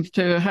having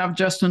to have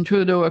Justin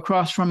Trudeau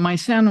across from my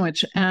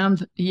sandwich.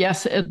 And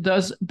yes, it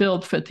does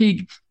build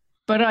fatigue.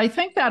 But I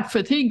think that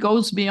fatigue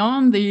goes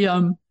beyond the,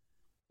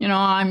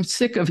 I'm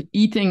sick of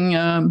eating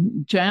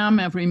jam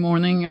every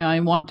morning. I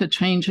want to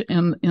change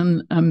in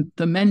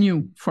the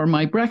menu for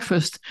my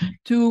breakfast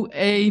to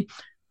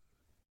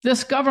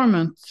this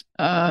government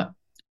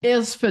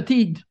is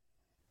fatigued.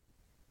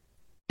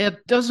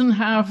 It doesn't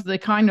have the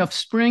kind of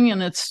spring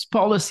in its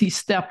policy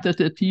step that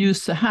it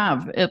used to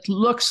have. It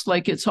looks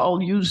like it's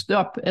all used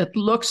up. It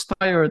looks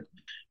tired.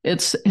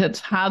 It's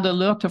had a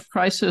lot of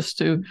crisis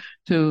to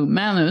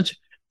manage.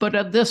 But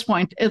at this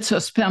point, it's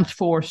a spent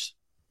force.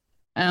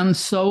 And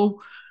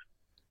so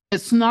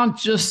it's not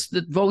just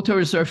that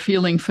voters are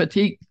feeling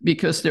fatigued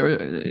because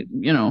they're,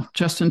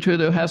 Justin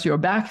Trudeau has your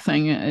back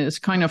thing is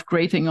kind of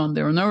grating on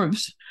their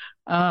nerves.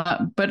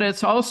 But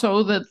it's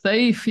also that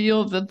they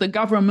feel that the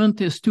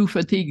government is too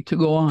fatigued to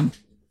go on.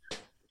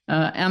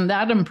 And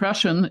that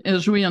impression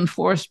is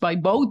reinforced by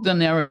both the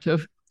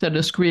narrative that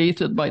is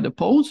created by the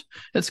polls.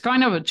 It's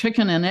kind of a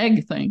chicken and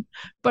egg thing,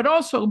 but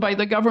also by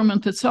the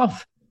government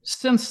itself.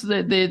 Since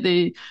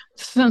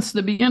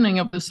the beginning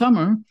of the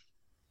summer,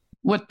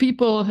 what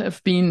people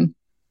have been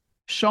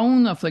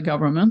shown of the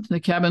government, the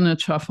cabinet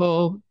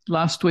shuffle,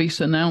 last week's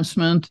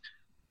announcement,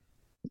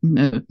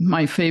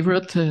 my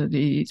favorite,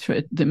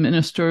 the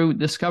minister who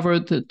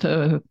discovered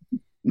that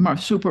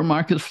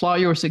supermarket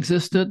flyers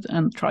existed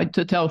and tried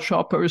to tell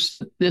shoppers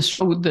this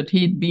showed that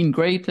he'd been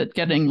great at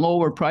getting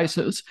lower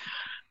prices,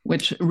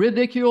 which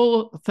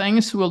ridicule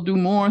things will do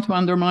more to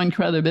undermine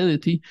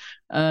credibility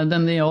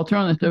than the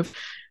alternative.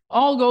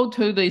 All go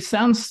to the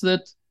sense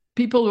that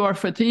people who are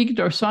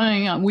fatigued are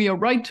saying we are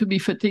right to be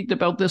fatigued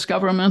about this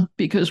government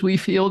because we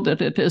feel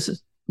that it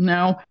is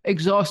now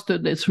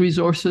exhausted its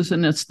resources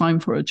and it's time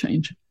for a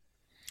change.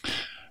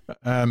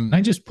 Can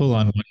I just pull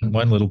on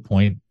one little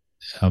point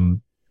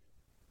in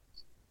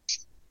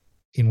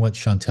what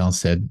Chantal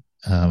said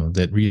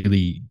that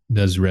really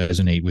does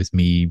resonate with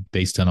me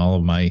based on all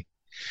of my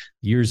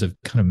years of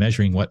kind of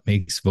measuring what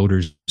makes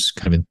voters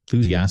kind of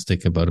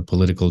enthusiastic about a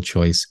political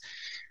choice.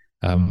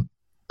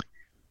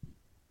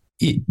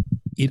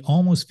 It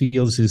almost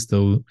feels as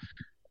though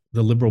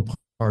the Liberal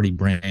Party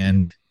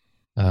brand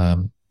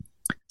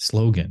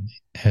slogan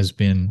has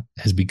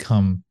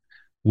become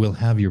 "We'll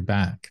have your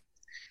back,"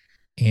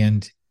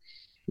 and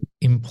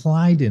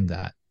implied in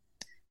that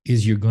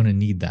is you're going to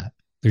need that.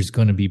 There's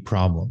going to be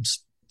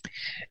problems,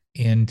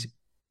 and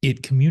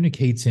it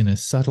communicates in a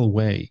subtle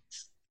way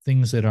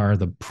things that are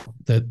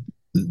that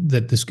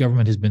this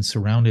government has been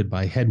surrounded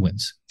by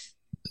headwinds,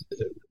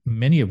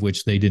 many of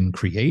which they didn't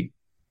create,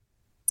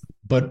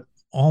 but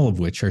all of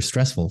which are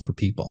stressful for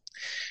people.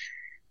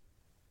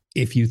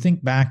 If you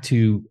think back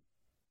to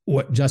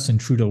what Justin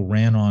Trudeau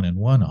ran on and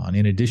won on,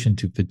 in addition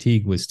to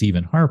fatigue with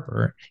Stephen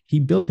Harper,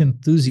 he built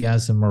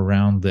enthusiasm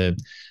around the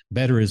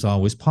better is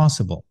always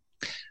possible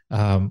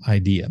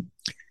idea.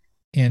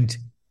 And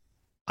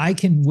I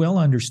can well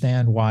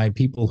understand why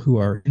people who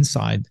are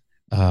inside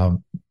the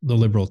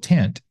Liberal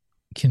tent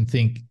can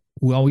think,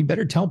 well, we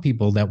better tell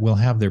people that we'll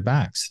have their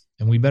backs.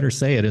 And we better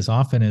say it as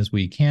often as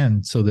we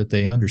can so that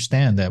they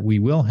understand that we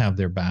will have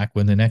their back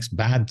when the next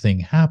bad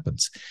thing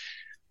happens.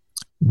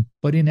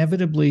 But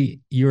inevitably,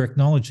 you're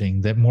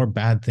acknowledging that more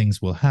bad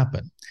things will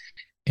happen.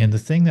 And the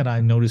thing that I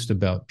noticed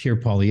about Pierre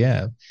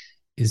Poilievre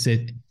is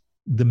that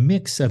the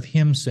mix of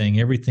him saying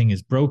everything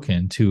is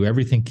broken to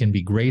everything can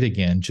be great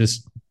again,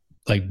 just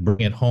like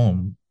bring it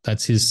home,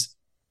 that's his,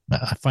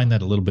 I find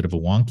that a little bit of a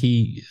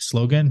wonky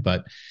slogan,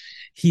 but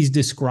he's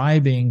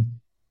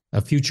describing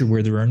a future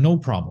where there are no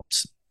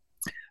problems.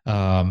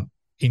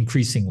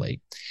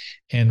 Increasingly.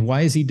 And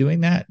why is he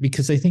doing that?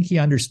 Because I think he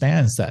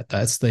understands that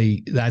that's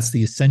the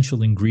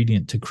essential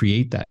ingredient to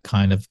create that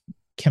kind of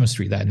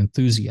chemistry, that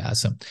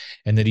enthusiasm,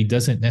 and that he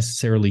doesn't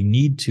necessarily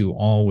need to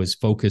always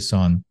focus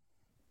on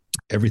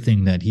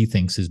everything that he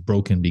thinks is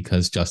broken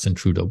because Justin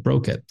Trudeau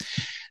broke it.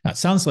 Now, it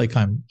sounds like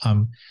I'm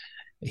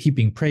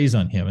heaping praise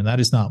on him, and that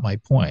is not my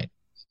point.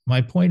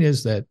 My point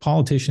is that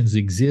politicians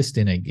exist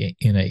in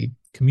a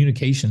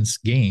communications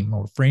game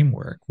or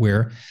framework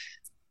where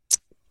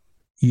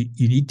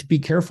you need to be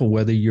careful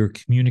whether you're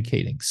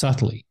communicating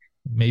subtly,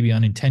 maybe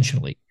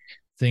unintentionally,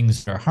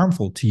 things that are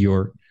harmful to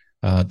your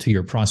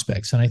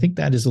prospects. And I think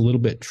that is a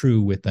little bit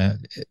true with that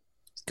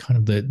kind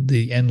of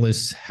the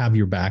endless "have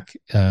your back"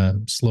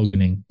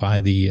 sloganing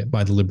by the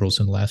Liberals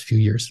in the last few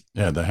years.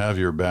 Yeah, the "have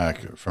your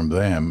back" from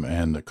them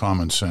and the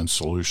common sense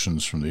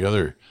solutions from the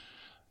other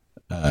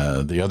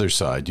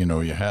side.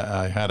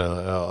 I had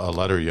a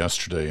letter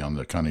yesterday on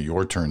the kind of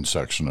your turn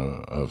section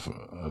of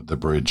the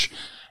Bridge,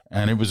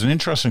 and it was an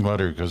interesting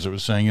letter because it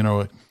was saying,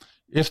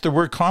 if there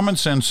were common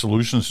sense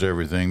solutions to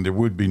everything, there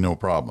would be no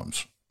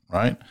problems,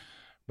 right?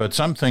 But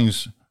some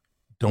things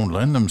don't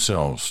lend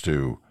themselves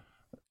to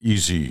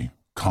easy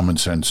common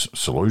sense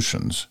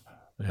solutions,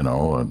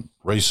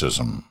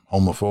 racism,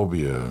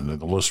 homophobia,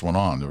 the list went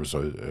on. There was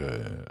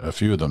a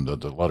few of them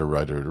that the letter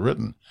writer had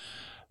written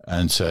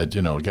and said,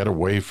 get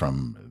away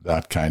from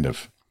that kind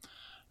of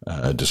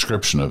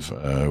description of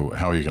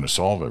how you're going to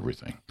solve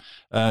everything.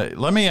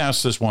 Let me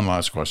ask this one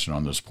last question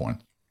on this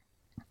point.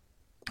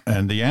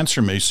 And the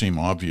answer may seem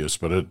obvious,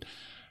 but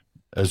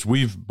as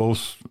we've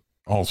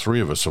all three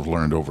of us have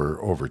learned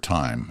over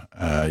time,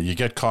 you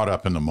get caught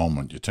up in the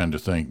moment. You tend to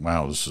think,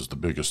 wow, this is the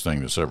biggest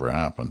thing that's ever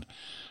happened.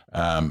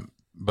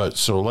 But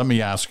so let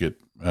me ask it,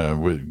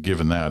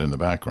 given that in the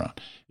background,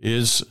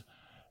 is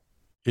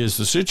the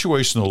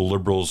situation the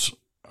Liberals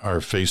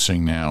are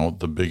facing now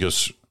the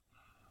biggest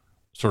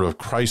sort of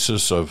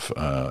crisis of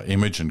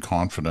image and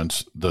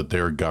confidence that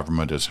their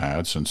government has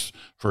had since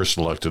first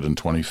elected in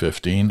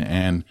 2015,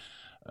 and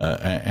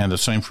the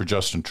same for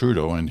Justin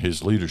Trudeau and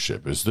his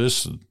leadership? Is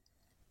this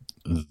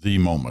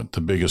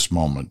the biggest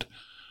moment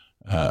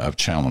of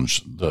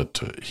challenge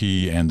that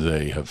he and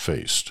they have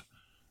faced?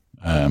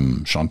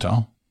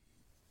 Chantal?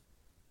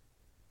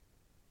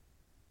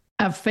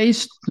 Have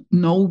faced,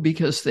 no,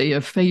 because they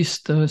have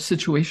faced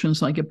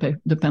situations like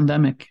the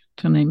pandemic,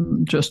 to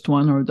name just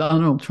one, or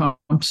Donald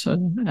Trump's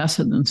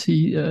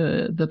ascendancy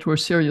that were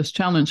serious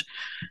challenge.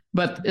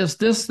 But is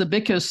this the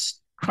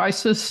biggest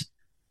crisis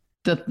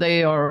that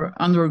they are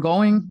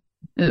undergoing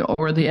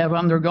or they have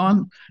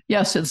undergone?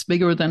 Yes, it's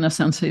bigger than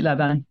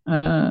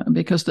SNC-Lavalin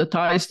because the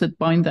ties that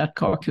bind that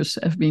caucus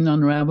have been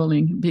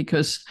unraveling,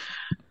 because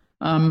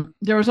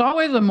there's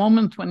always a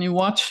moment when you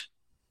watch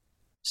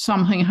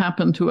something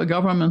happen to a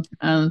government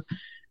and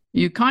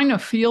you kind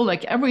of feel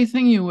like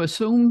everything you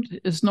assumed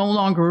is no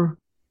longer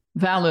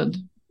valid.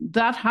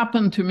 That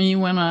happened to me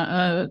when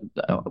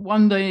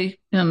one day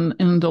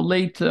in the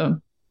late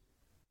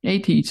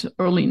 80s,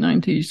 early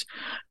 90s,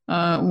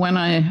 when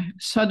I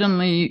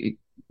suddenly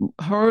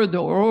heard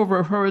or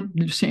overheard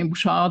Lucien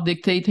Bouchard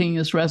dictating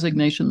his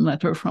resignation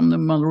letter from the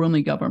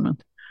Mulroney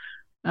government.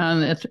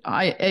 And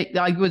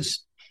I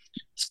was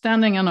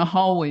standing in a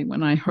hallway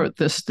when I heard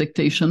this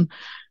dictation,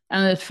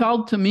 and it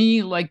felt to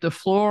me like the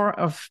floor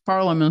of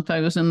Parliament,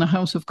 I was in the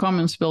House of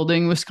Commons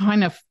building, was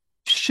kind of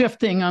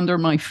shifting under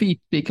my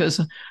feet,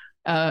 because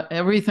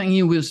everything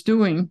he was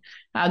doing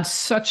had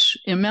such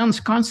immense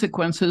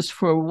consequences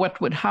for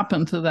what would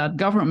happen to that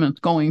government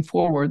going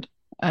forward,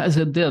 as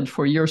it did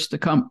for years to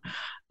come,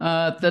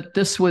 that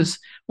this was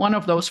one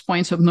of those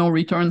points of no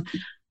return.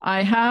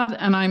 I had,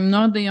 and I'm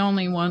not the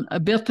only one, a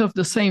bit of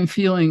the same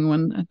feeling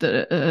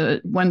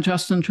when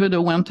Justin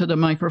Trudeau went to the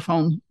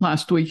microphone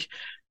last week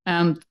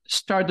and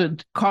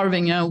started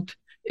carving out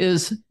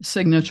his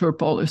signature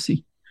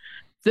policy.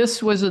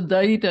 This was a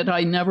day that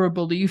I never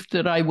believed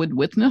that I would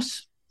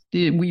witness.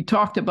 We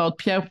talked about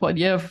Pierre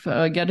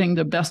Poilievre getting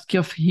the best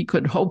gift he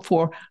could hope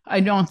for. I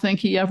don't think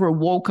he ever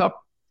woke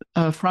up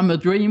from a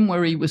dream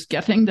where he was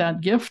getting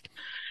that gift.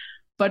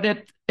 But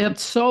it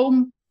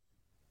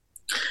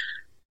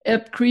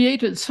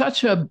created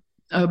such a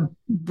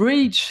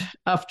breach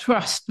of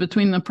trust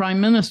between the Prime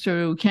Minister,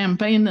 who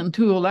campaigned in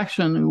 2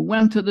 elections, who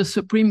went to the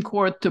Supreme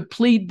Court to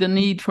plead the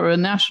need for a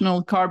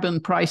national carbon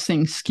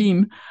pricing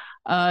scheme,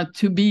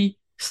 to be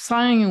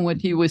saying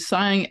what he was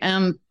saying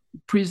and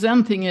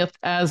presenting it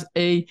as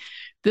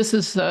this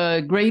is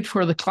great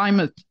for the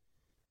climate,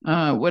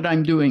 what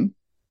I'm doing,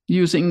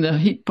 using the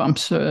heat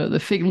pumps.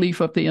 The fig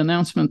leaf of the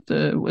announcement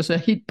was a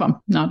heat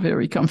pump, not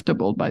very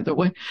comfortable, by the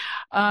way.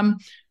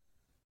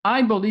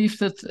 I believe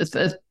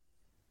that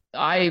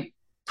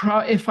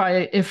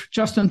if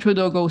Justin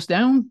Trudeau goes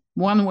down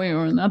one way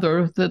or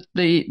another, that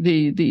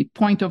the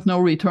point of no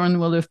return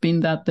will have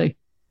been that day.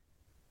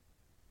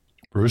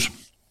 Bruce?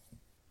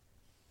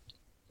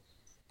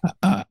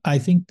 I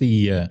think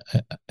I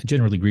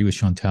generally agree with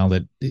Chantal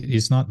that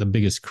it's not the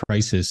biggest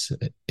crisis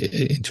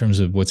in terms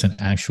of what's an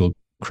actual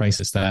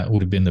crisis. That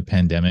would have been the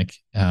pandemic.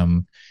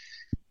 In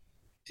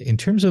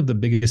terms of the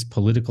biggest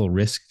political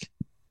risk,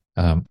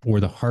 or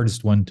the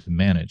hardest one to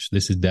manage,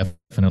 this is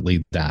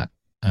definitely that.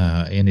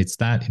 And it's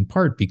that in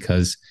part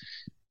because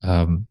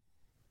the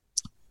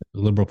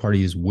Liberal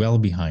Party is well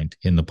behind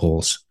in the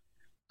polls.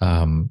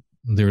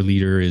 Their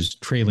leader is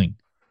trailing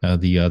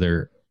the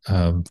other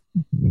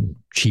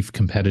chief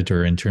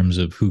competitor in terms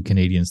of who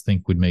Canadians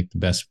think would make the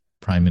best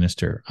prime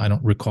minister. I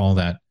don't recall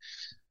that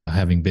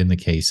having been the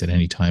case at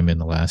any time in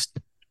the last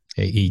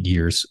 8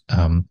 years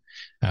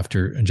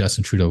after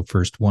Justin Trudeau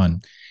first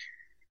won.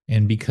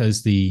 and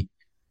because the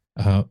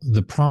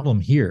problem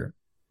here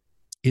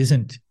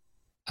isn't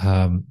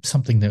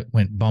something that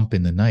went bump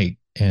in the night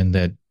and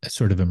that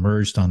sort of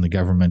emerged on the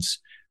government's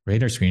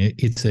radar screen.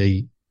 It's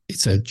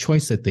a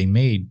choice that they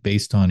made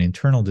based on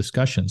internal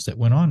discussions that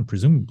went on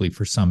presumably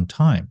for some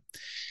time,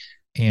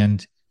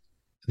 and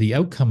the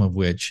outcome of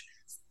which,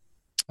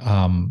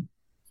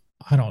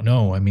 I don't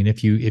know. I mean,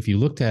 if you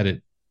looked at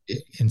it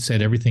and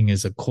said everything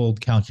is a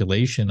cold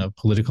calculation of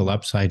political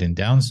upside and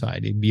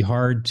downside, it'd be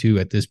hard to,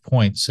 at this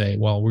point, say,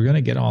 well, we're going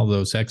to get all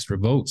those extra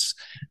votes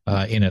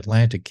in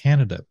Atlantic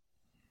Canada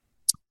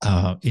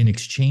in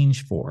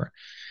exchange for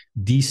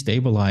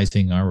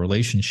destabilizing our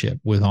relationship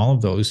with all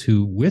of those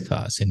who, with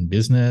us in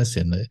business,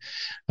 in the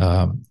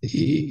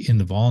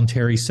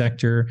voluntary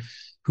sector,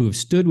 who have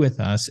stood with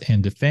us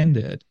and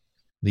defended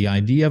the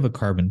idea of a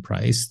carbon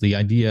price, the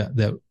idea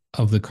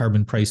of the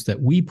carbon price that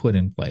we put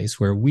in place,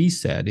 where we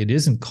said it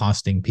isn't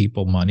costing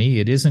people money,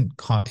 it isn't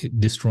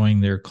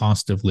destroying their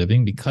cost of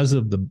living because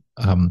of the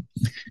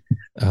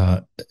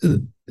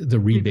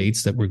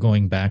rebates that were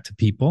going back to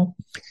people.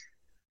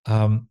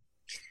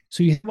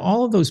 So you have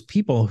all of those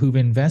people who've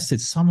invested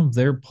some of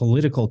their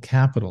political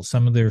capital,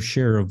 some of their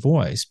share of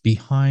voice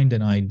behind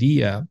an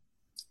idea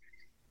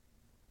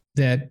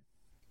that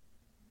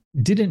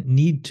didn't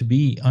need to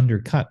be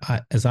undercut.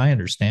 As I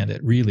understand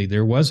it, really,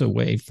 there was a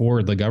way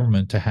for the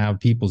government to have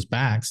people's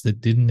backs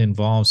that didn't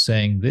involve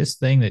saying this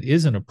thing that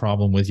isn't a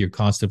problem with your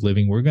cost of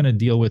living, we're going to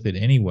deal with it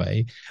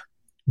anyway,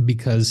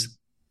 because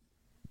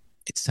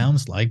it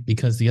sounds like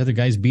because the other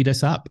guys beat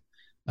us up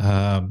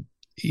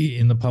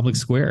in the public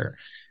square.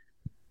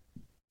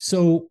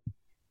 So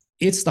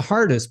it's the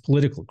hardest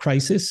political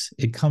crisis.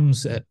 It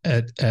comes at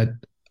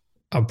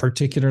a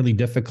particularly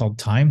difficult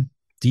time,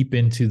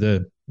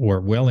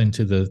 well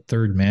into the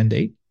third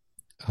mandate,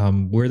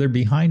 where they're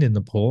behind in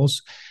the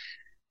polls.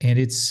 And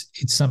it's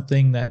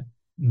something that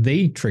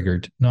they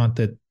triggered, not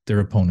that their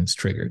opponents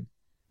triggered.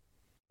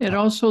 It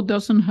also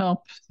doesn't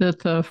help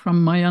that,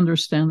 from my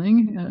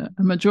understanding,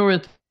 a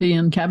majority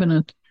in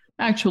cabinet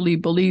actually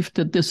believed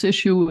that this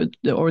issue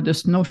or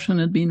this notion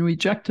had been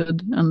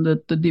rejected and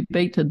that the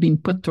debate had been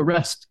put to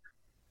rest,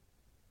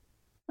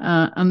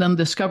 and then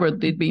discovered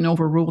they'd been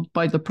overruled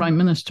by the Prime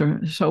Minister.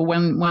 So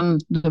when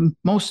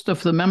most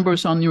of the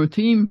members on your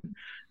team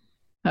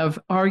have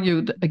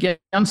argued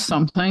against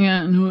something,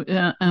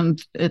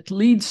 and it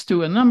leads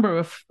to a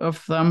number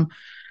of them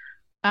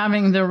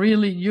having the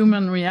really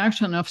human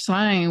reaction of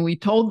saying, we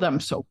told them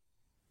so.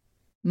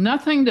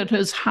 Nothing that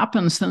has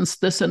happened since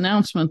this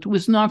announcement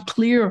was not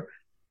clear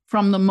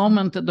from the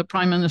moment that the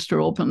Prime Minister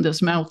opened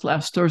his mouth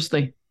last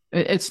Thursday.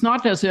 It's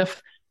not as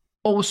if,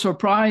 oh,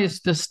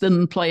 surprise, this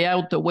didn't play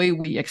out the way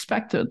we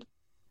expected.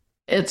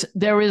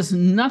 There is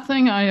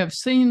nothing I have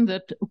seen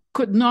that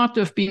could not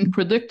have been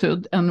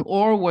predicted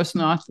or was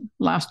not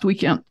last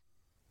weekend.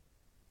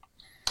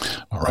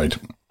 All right.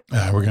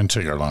 We're going to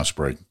take our last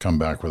break, come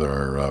back with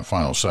our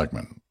final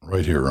segment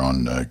right here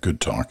on Good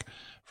Talk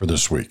for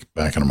this week.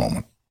 Back in a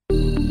moment.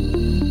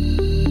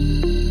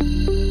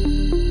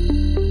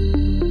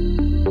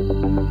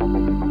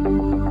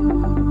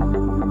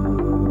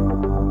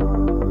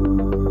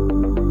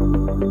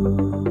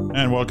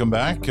 And welcome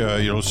back.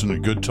 You're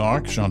listening to Good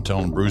Talk. Chantal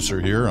and Bruce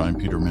are here. I'm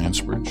Peter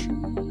Mansbridge.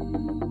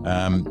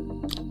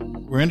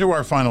 We're into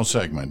our final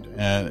segment.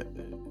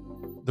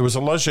 There was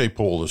a Leger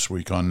poll this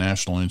week on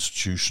national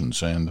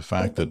institutions and the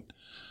fact that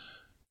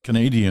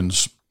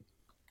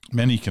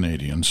many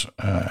Canadians,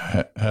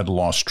 had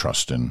lost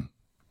trust in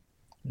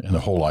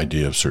the whole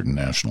idea of certain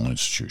national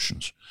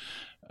institutions.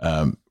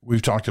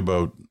 We've talked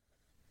about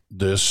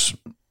this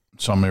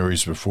some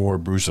areas before.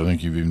 Bruce, I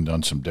think you've even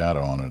done some data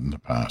on it in the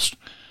past.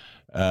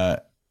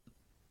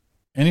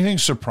 Anything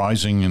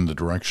surprising in the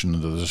direction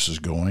that this is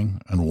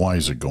going, and why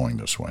is it going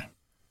this way?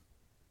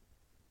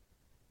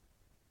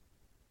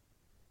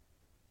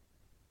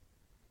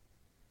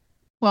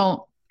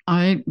 Well,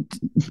 I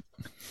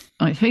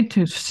hate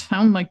to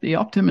sound like the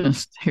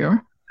optimist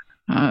here,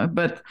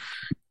 but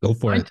go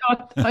for it.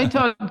 I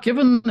thought,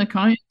 given the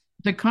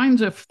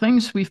kinds of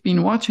things we've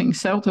been watching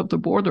south of the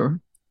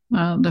border,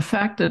 the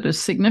fact that a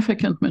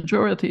significant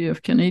majority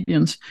of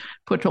Canadians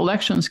put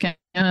Elections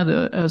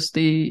Canada as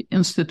the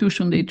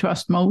institution they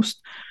trust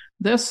most,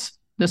 this,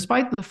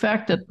 despite the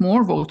fact that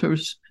more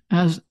voters,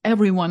 as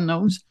everyone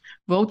knows,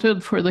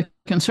 voted for the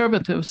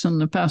Conservatives in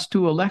the past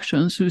two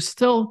elections, who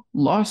still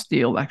lost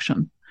the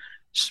election,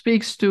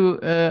 speaks to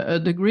a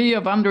degree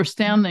of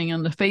understanding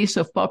in the face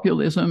of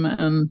populism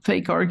and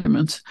fake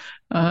arguments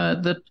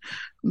that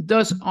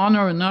does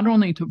honor not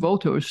only to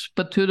voters,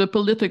 but to the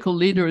political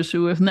leaders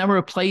who have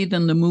never played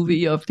in the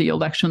movie of the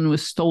election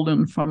was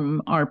stolen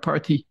from our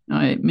party.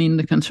 I mean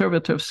the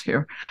Conservatives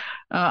here.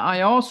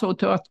 I also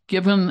thought,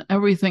 given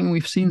everything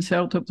we've seen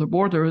south of the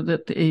border,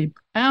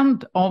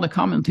 and all the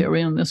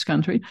commentary in this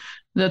country,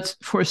 that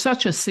for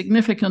such a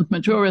significant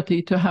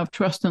majority to have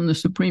trust in the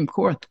Supreme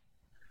Court,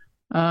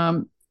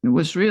 it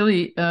was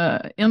really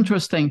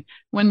interesting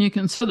when you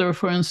consider,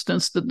 for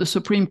instance, that the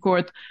Supreme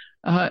Court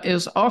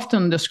is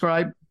often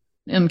described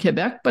in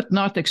Quebec, but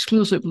not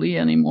exclusively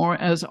anymore,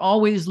 as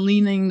always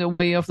leaning the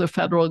way of the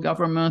federal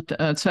government,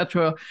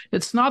 etc.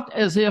 It's not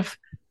as if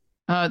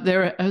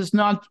there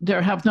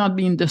have not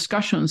been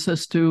discussions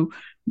as to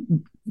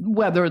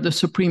whether the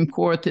Supreme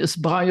Court is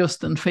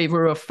biased in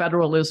favor of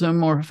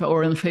federalism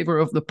or in favor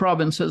of the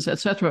provinces,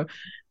 etc.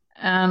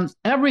 And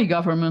every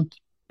government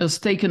has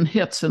taken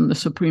hits in the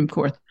Supreme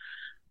Court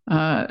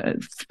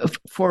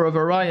for a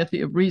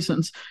variety of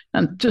reasons.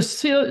 And to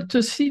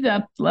see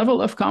that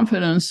level of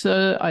confidence,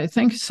 I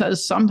think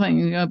says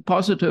something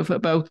positive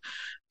about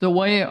the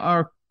way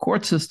our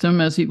court system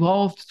has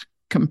evolved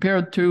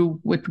compared to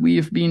what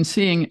we've been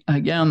seeing,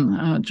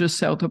 again, just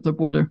south of the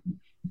border.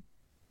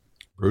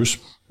 Bruce?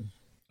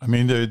 I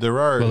mean,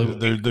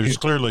 there's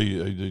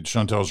clearly,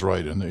 Chantal's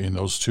right, in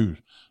those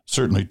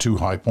certainly two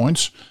high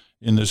points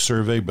in this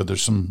survey, but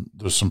there's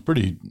some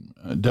pretty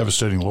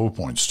devastating low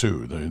points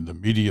too. The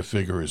media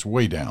figure is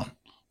way down,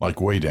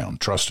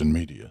 trust in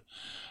media.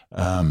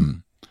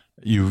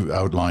 You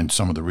outlined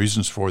some of the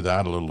reasons for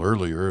that a little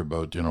earlier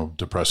about,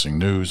 depressing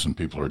news and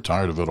people are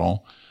tired of it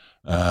all.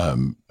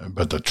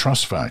 But the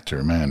trust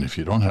factor, man, if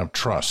you don't have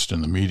trust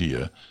in the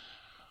media,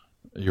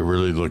 you're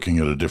really looking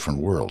at a different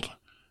world,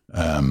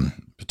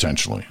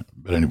 potentially.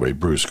 But anyway,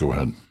 Bruce, go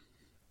ahead.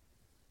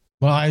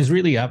 Well, I was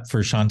really up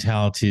for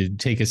Chantal to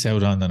take us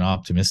out on an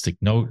optimistic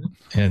note.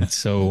 And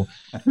so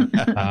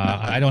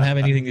I don't have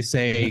anything to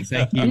say.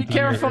 Thank you. Be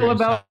careful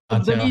about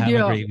Chantal. the media.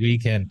 Have a great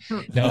weekend.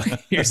 No,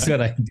 here's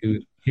what I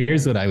do.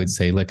 Here's what I would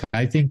say. Look,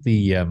 I think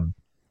there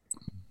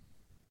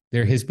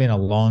has been a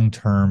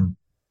long-term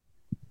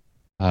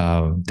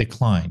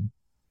decline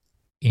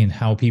in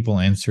how people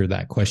answer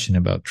that question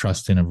about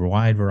trust in a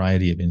wide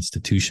variety of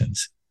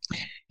institutions.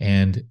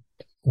 And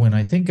when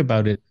I think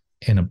about it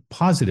in a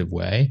positive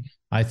way,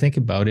 I think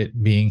about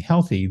it being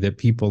healthy, that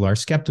people are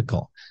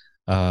skeptical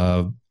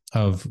of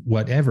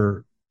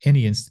whatever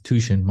any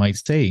institution might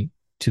say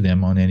to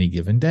them on any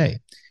given day.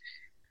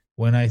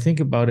 When I think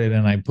about it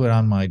and I put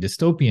on my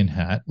dystopian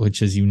hat,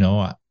 which, as you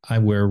know, I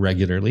wear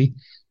regularly,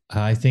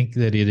 I think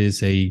that it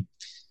is a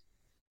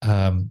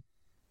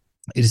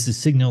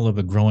signal of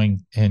a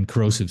growing and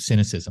corrosive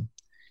cynicism.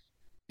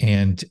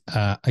 And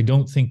I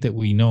don't think that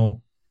we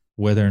know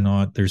whether or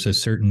not there's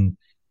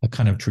a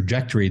kind of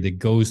trajectory that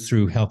goes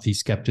through healthy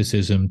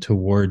skepticism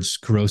towards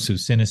corrosive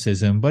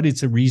cynicism, but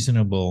it's a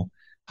reasonable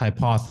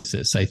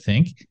hypothesis, I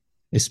think,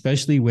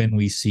 especially when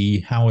we see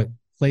how it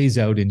plays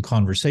out in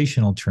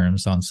conversational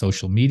terms on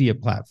social media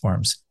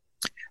platforms.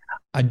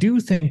 I do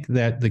think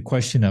that the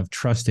question of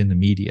trust in the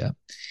media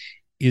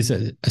is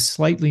a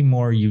slightly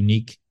more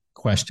unique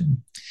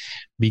question,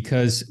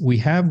 because we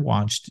have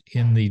watched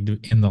in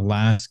the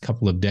last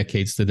couple of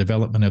decades the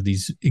development of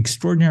these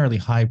extraordinarily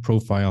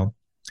high-profile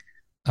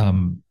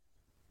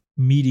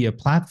media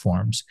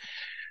platforms,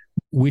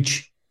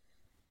 which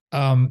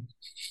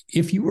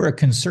if you were a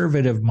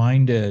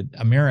conservative-minded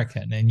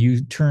American and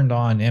you turned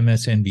on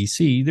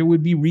MSNBC, there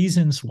would be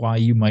reasons why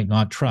you might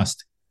not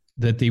trust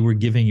that they were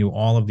giving you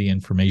all of the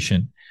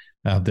information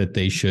that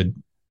they should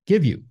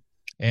give you.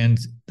 And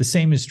the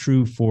same is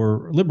true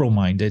for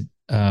liberal-minded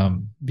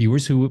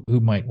viewers who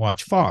might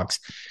watch Fox.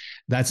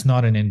 That's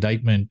not an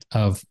indictment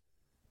of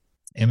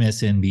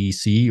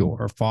MSNBC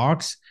or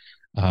Fox.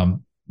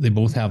 They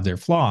both have their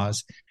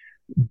flaws,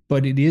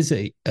 but it is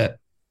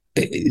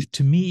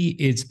to me,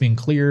 it's been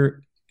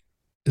clear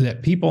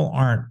that people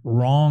aren't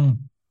wrong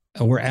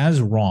or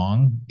as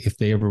wrong, if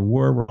they ever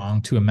were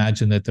wrong, to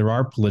imagine that there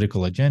are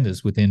political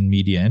agendas within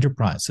media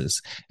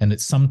enterprises, and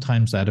that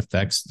sometimes that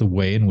affects the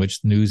way in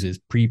which news is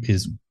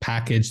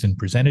packaged and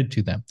presented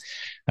to them.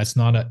 That's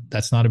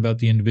not about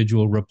the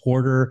individual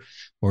reporter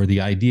or the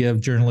idea of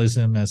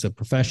journalism as a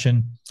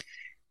profession.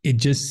 It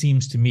just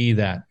seems to me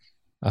that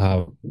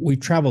we've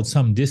traveled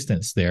some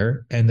distance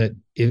there, and that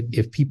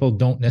if people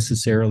don't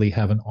necessarily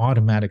have an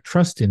automatic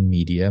trust in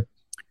media,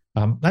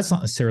 that's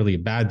not necessarily a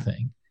bad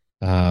thing.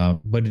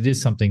 But it is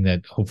something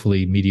that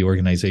hopefully media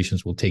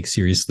organizations will take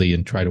seriously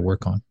and try to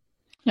work on.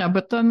 Yeah,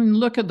 but then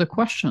look at the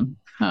question.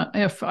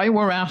 If I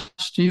were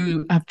asked, do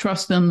you have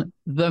trust in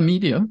the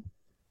media?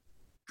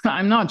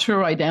 I'm not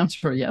sure I'd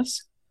answer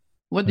yes.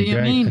 What do you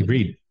mean?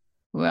 Agreed.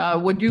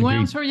 Would you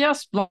answer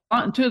yes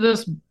to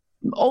this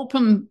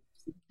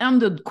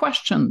open-ended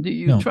question? Do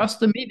you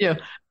trust the media?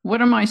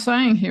 What am I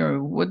saying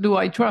here? What do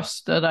I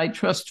trust? That I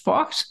trust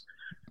Fox?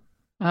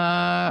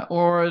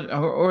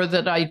 Or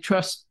that I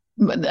trust...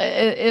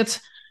 It's,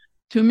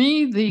 to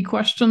me,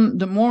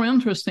 the more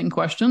interesting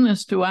question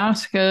is to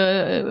ask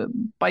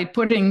by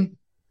putting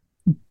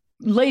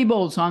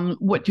labels on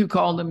what you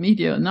call the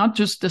media, not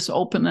just this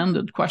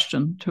open-ended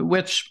question to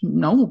which,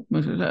 no,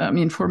 I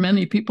mean, for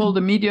many people,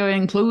 the media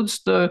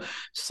includes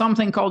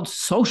something called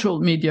social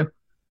media.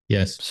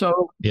 Yes.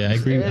 So yeah, I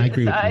agree with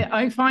you.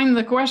 I find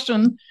the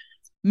question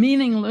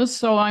meaningless,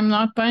 so I'm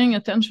not paying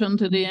attention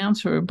to the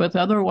answer. But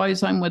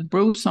otherwise, I'm with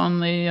Bruce on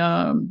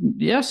the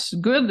yes,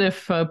 good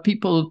if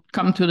people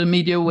come to the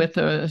media with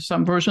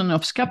some version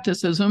of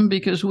skepticism,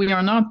 because we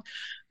are not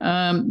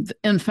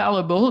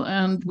infallible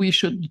and we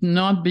should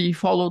not be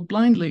followed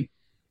blindly.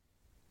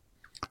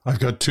 I've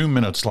got 2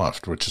 minutes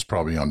left, which is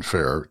probably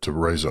unfair to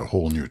raise a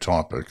whole new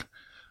topic.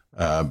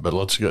 But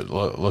let's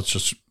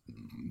just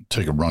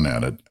take a run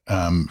at it.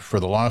 For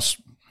the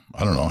last,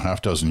 I don't know,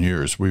 half dozen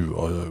years, we've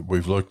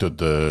looked at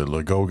the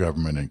Legault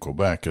government in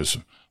Quebec as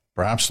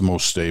perhaps the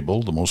most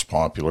stable, the most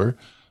popular,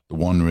 the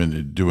one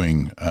really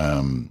doing,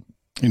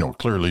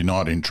 clearly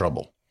not in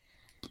trouble.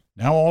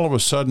 Now, all of a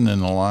sudden, in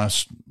the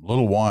last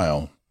little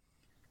while,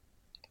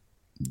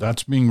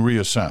 that's being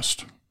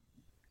reassessed.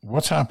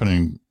 What's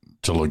happening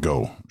to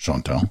Legault,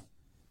 Chantal?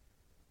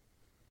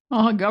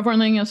 Oh,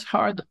 governing is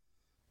hard.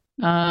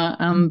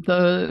 And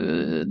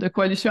the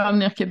Coalition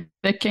Avenir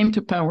Québec came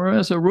to power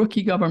as a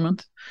rookie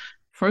government,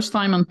 first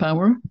time in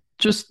power,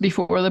 just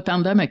before the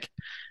pandemic,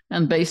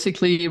 and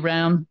basically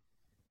ran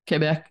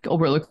Quebec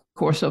over the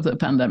course of the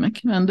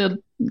pandemic and did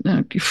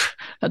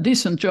a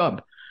decent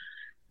job.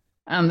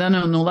 And then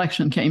an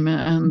election came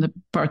and the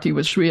party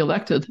was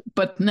reelected.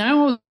 But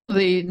now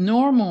the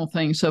normal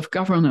things of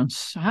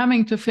governance,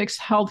 having to fix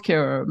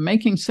healthcare,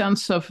 making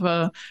sense of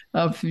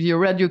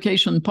your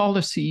education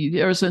policy.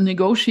 There's a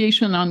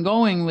negotiation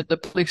ongoing with the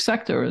public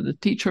sector. The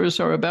teachers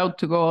are about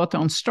to go out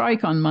on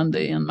strike on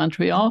Monday in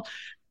Montreal.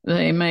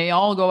 They may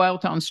all go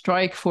out on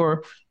strike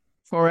for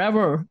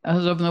forever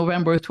as of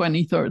November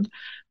 23rd.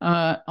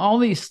 All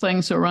these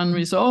things are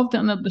unresolved.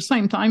 And at the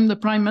same time,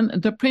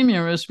 the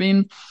Premier has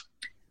been...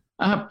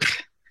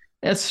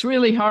 it's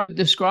really hard to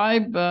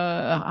describe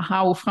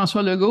how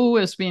François Legault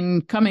has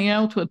been coming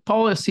out with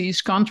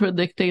policies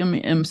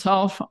contradicting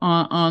himself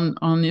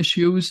on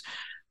issues.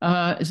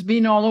 It's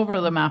been all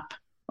over the map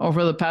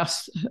over the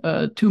past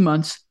 2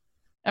 months,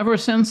 ever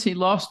since he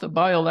lost a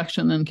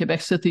by-election in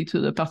Quebec City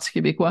to the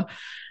Parti québécois.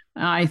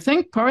 I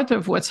think part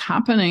of what's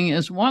happening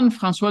is, one,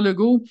 François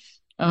Legault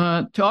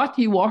thought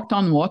he walked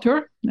on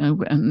water,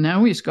 and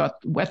now he's got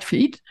wet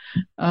feet.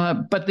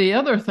 But the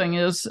other thing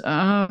is...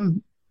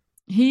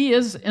 he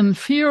is in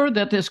fear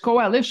that his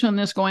coalition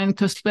is going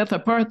to split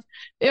apart.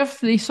 If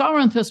the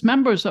sovereigntist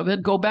members of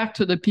it go back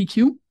to the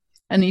PQ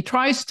and he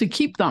tries to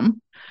keep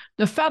them,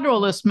 the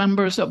federalist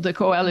members of the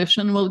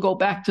coalition will go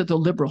back to the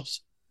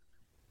Liberals.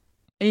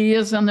 He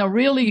is in a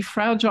really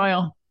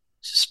fragile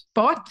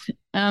spot,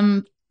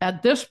 and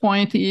at this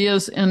point, he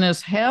is in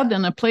his head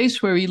in a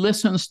place where he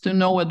listens to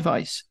no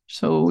advice.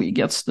 So he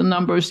gets the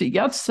numbers he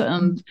gets,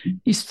 and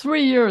he's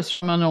 3 years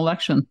from an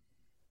election.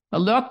 A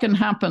lot can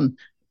happen.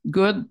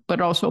 Good,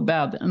 but also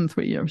bad in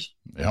 3 years.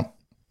 Yep.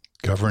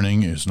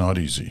 Governing is not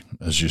easy,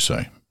 as you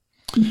say.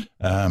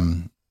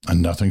 And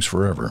nothing's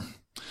forever.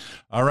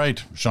 All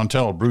right.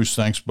 Chantal, Bruce,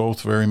 thanks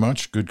both very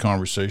much. Good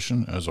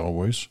conversation, as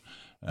always.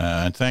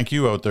 And thank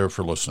you out there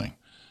for listening.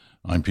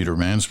 I'm Peter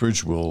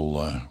Mansbridge.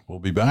 We'll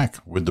be back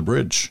with The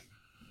Bridge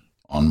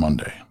on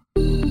Monday.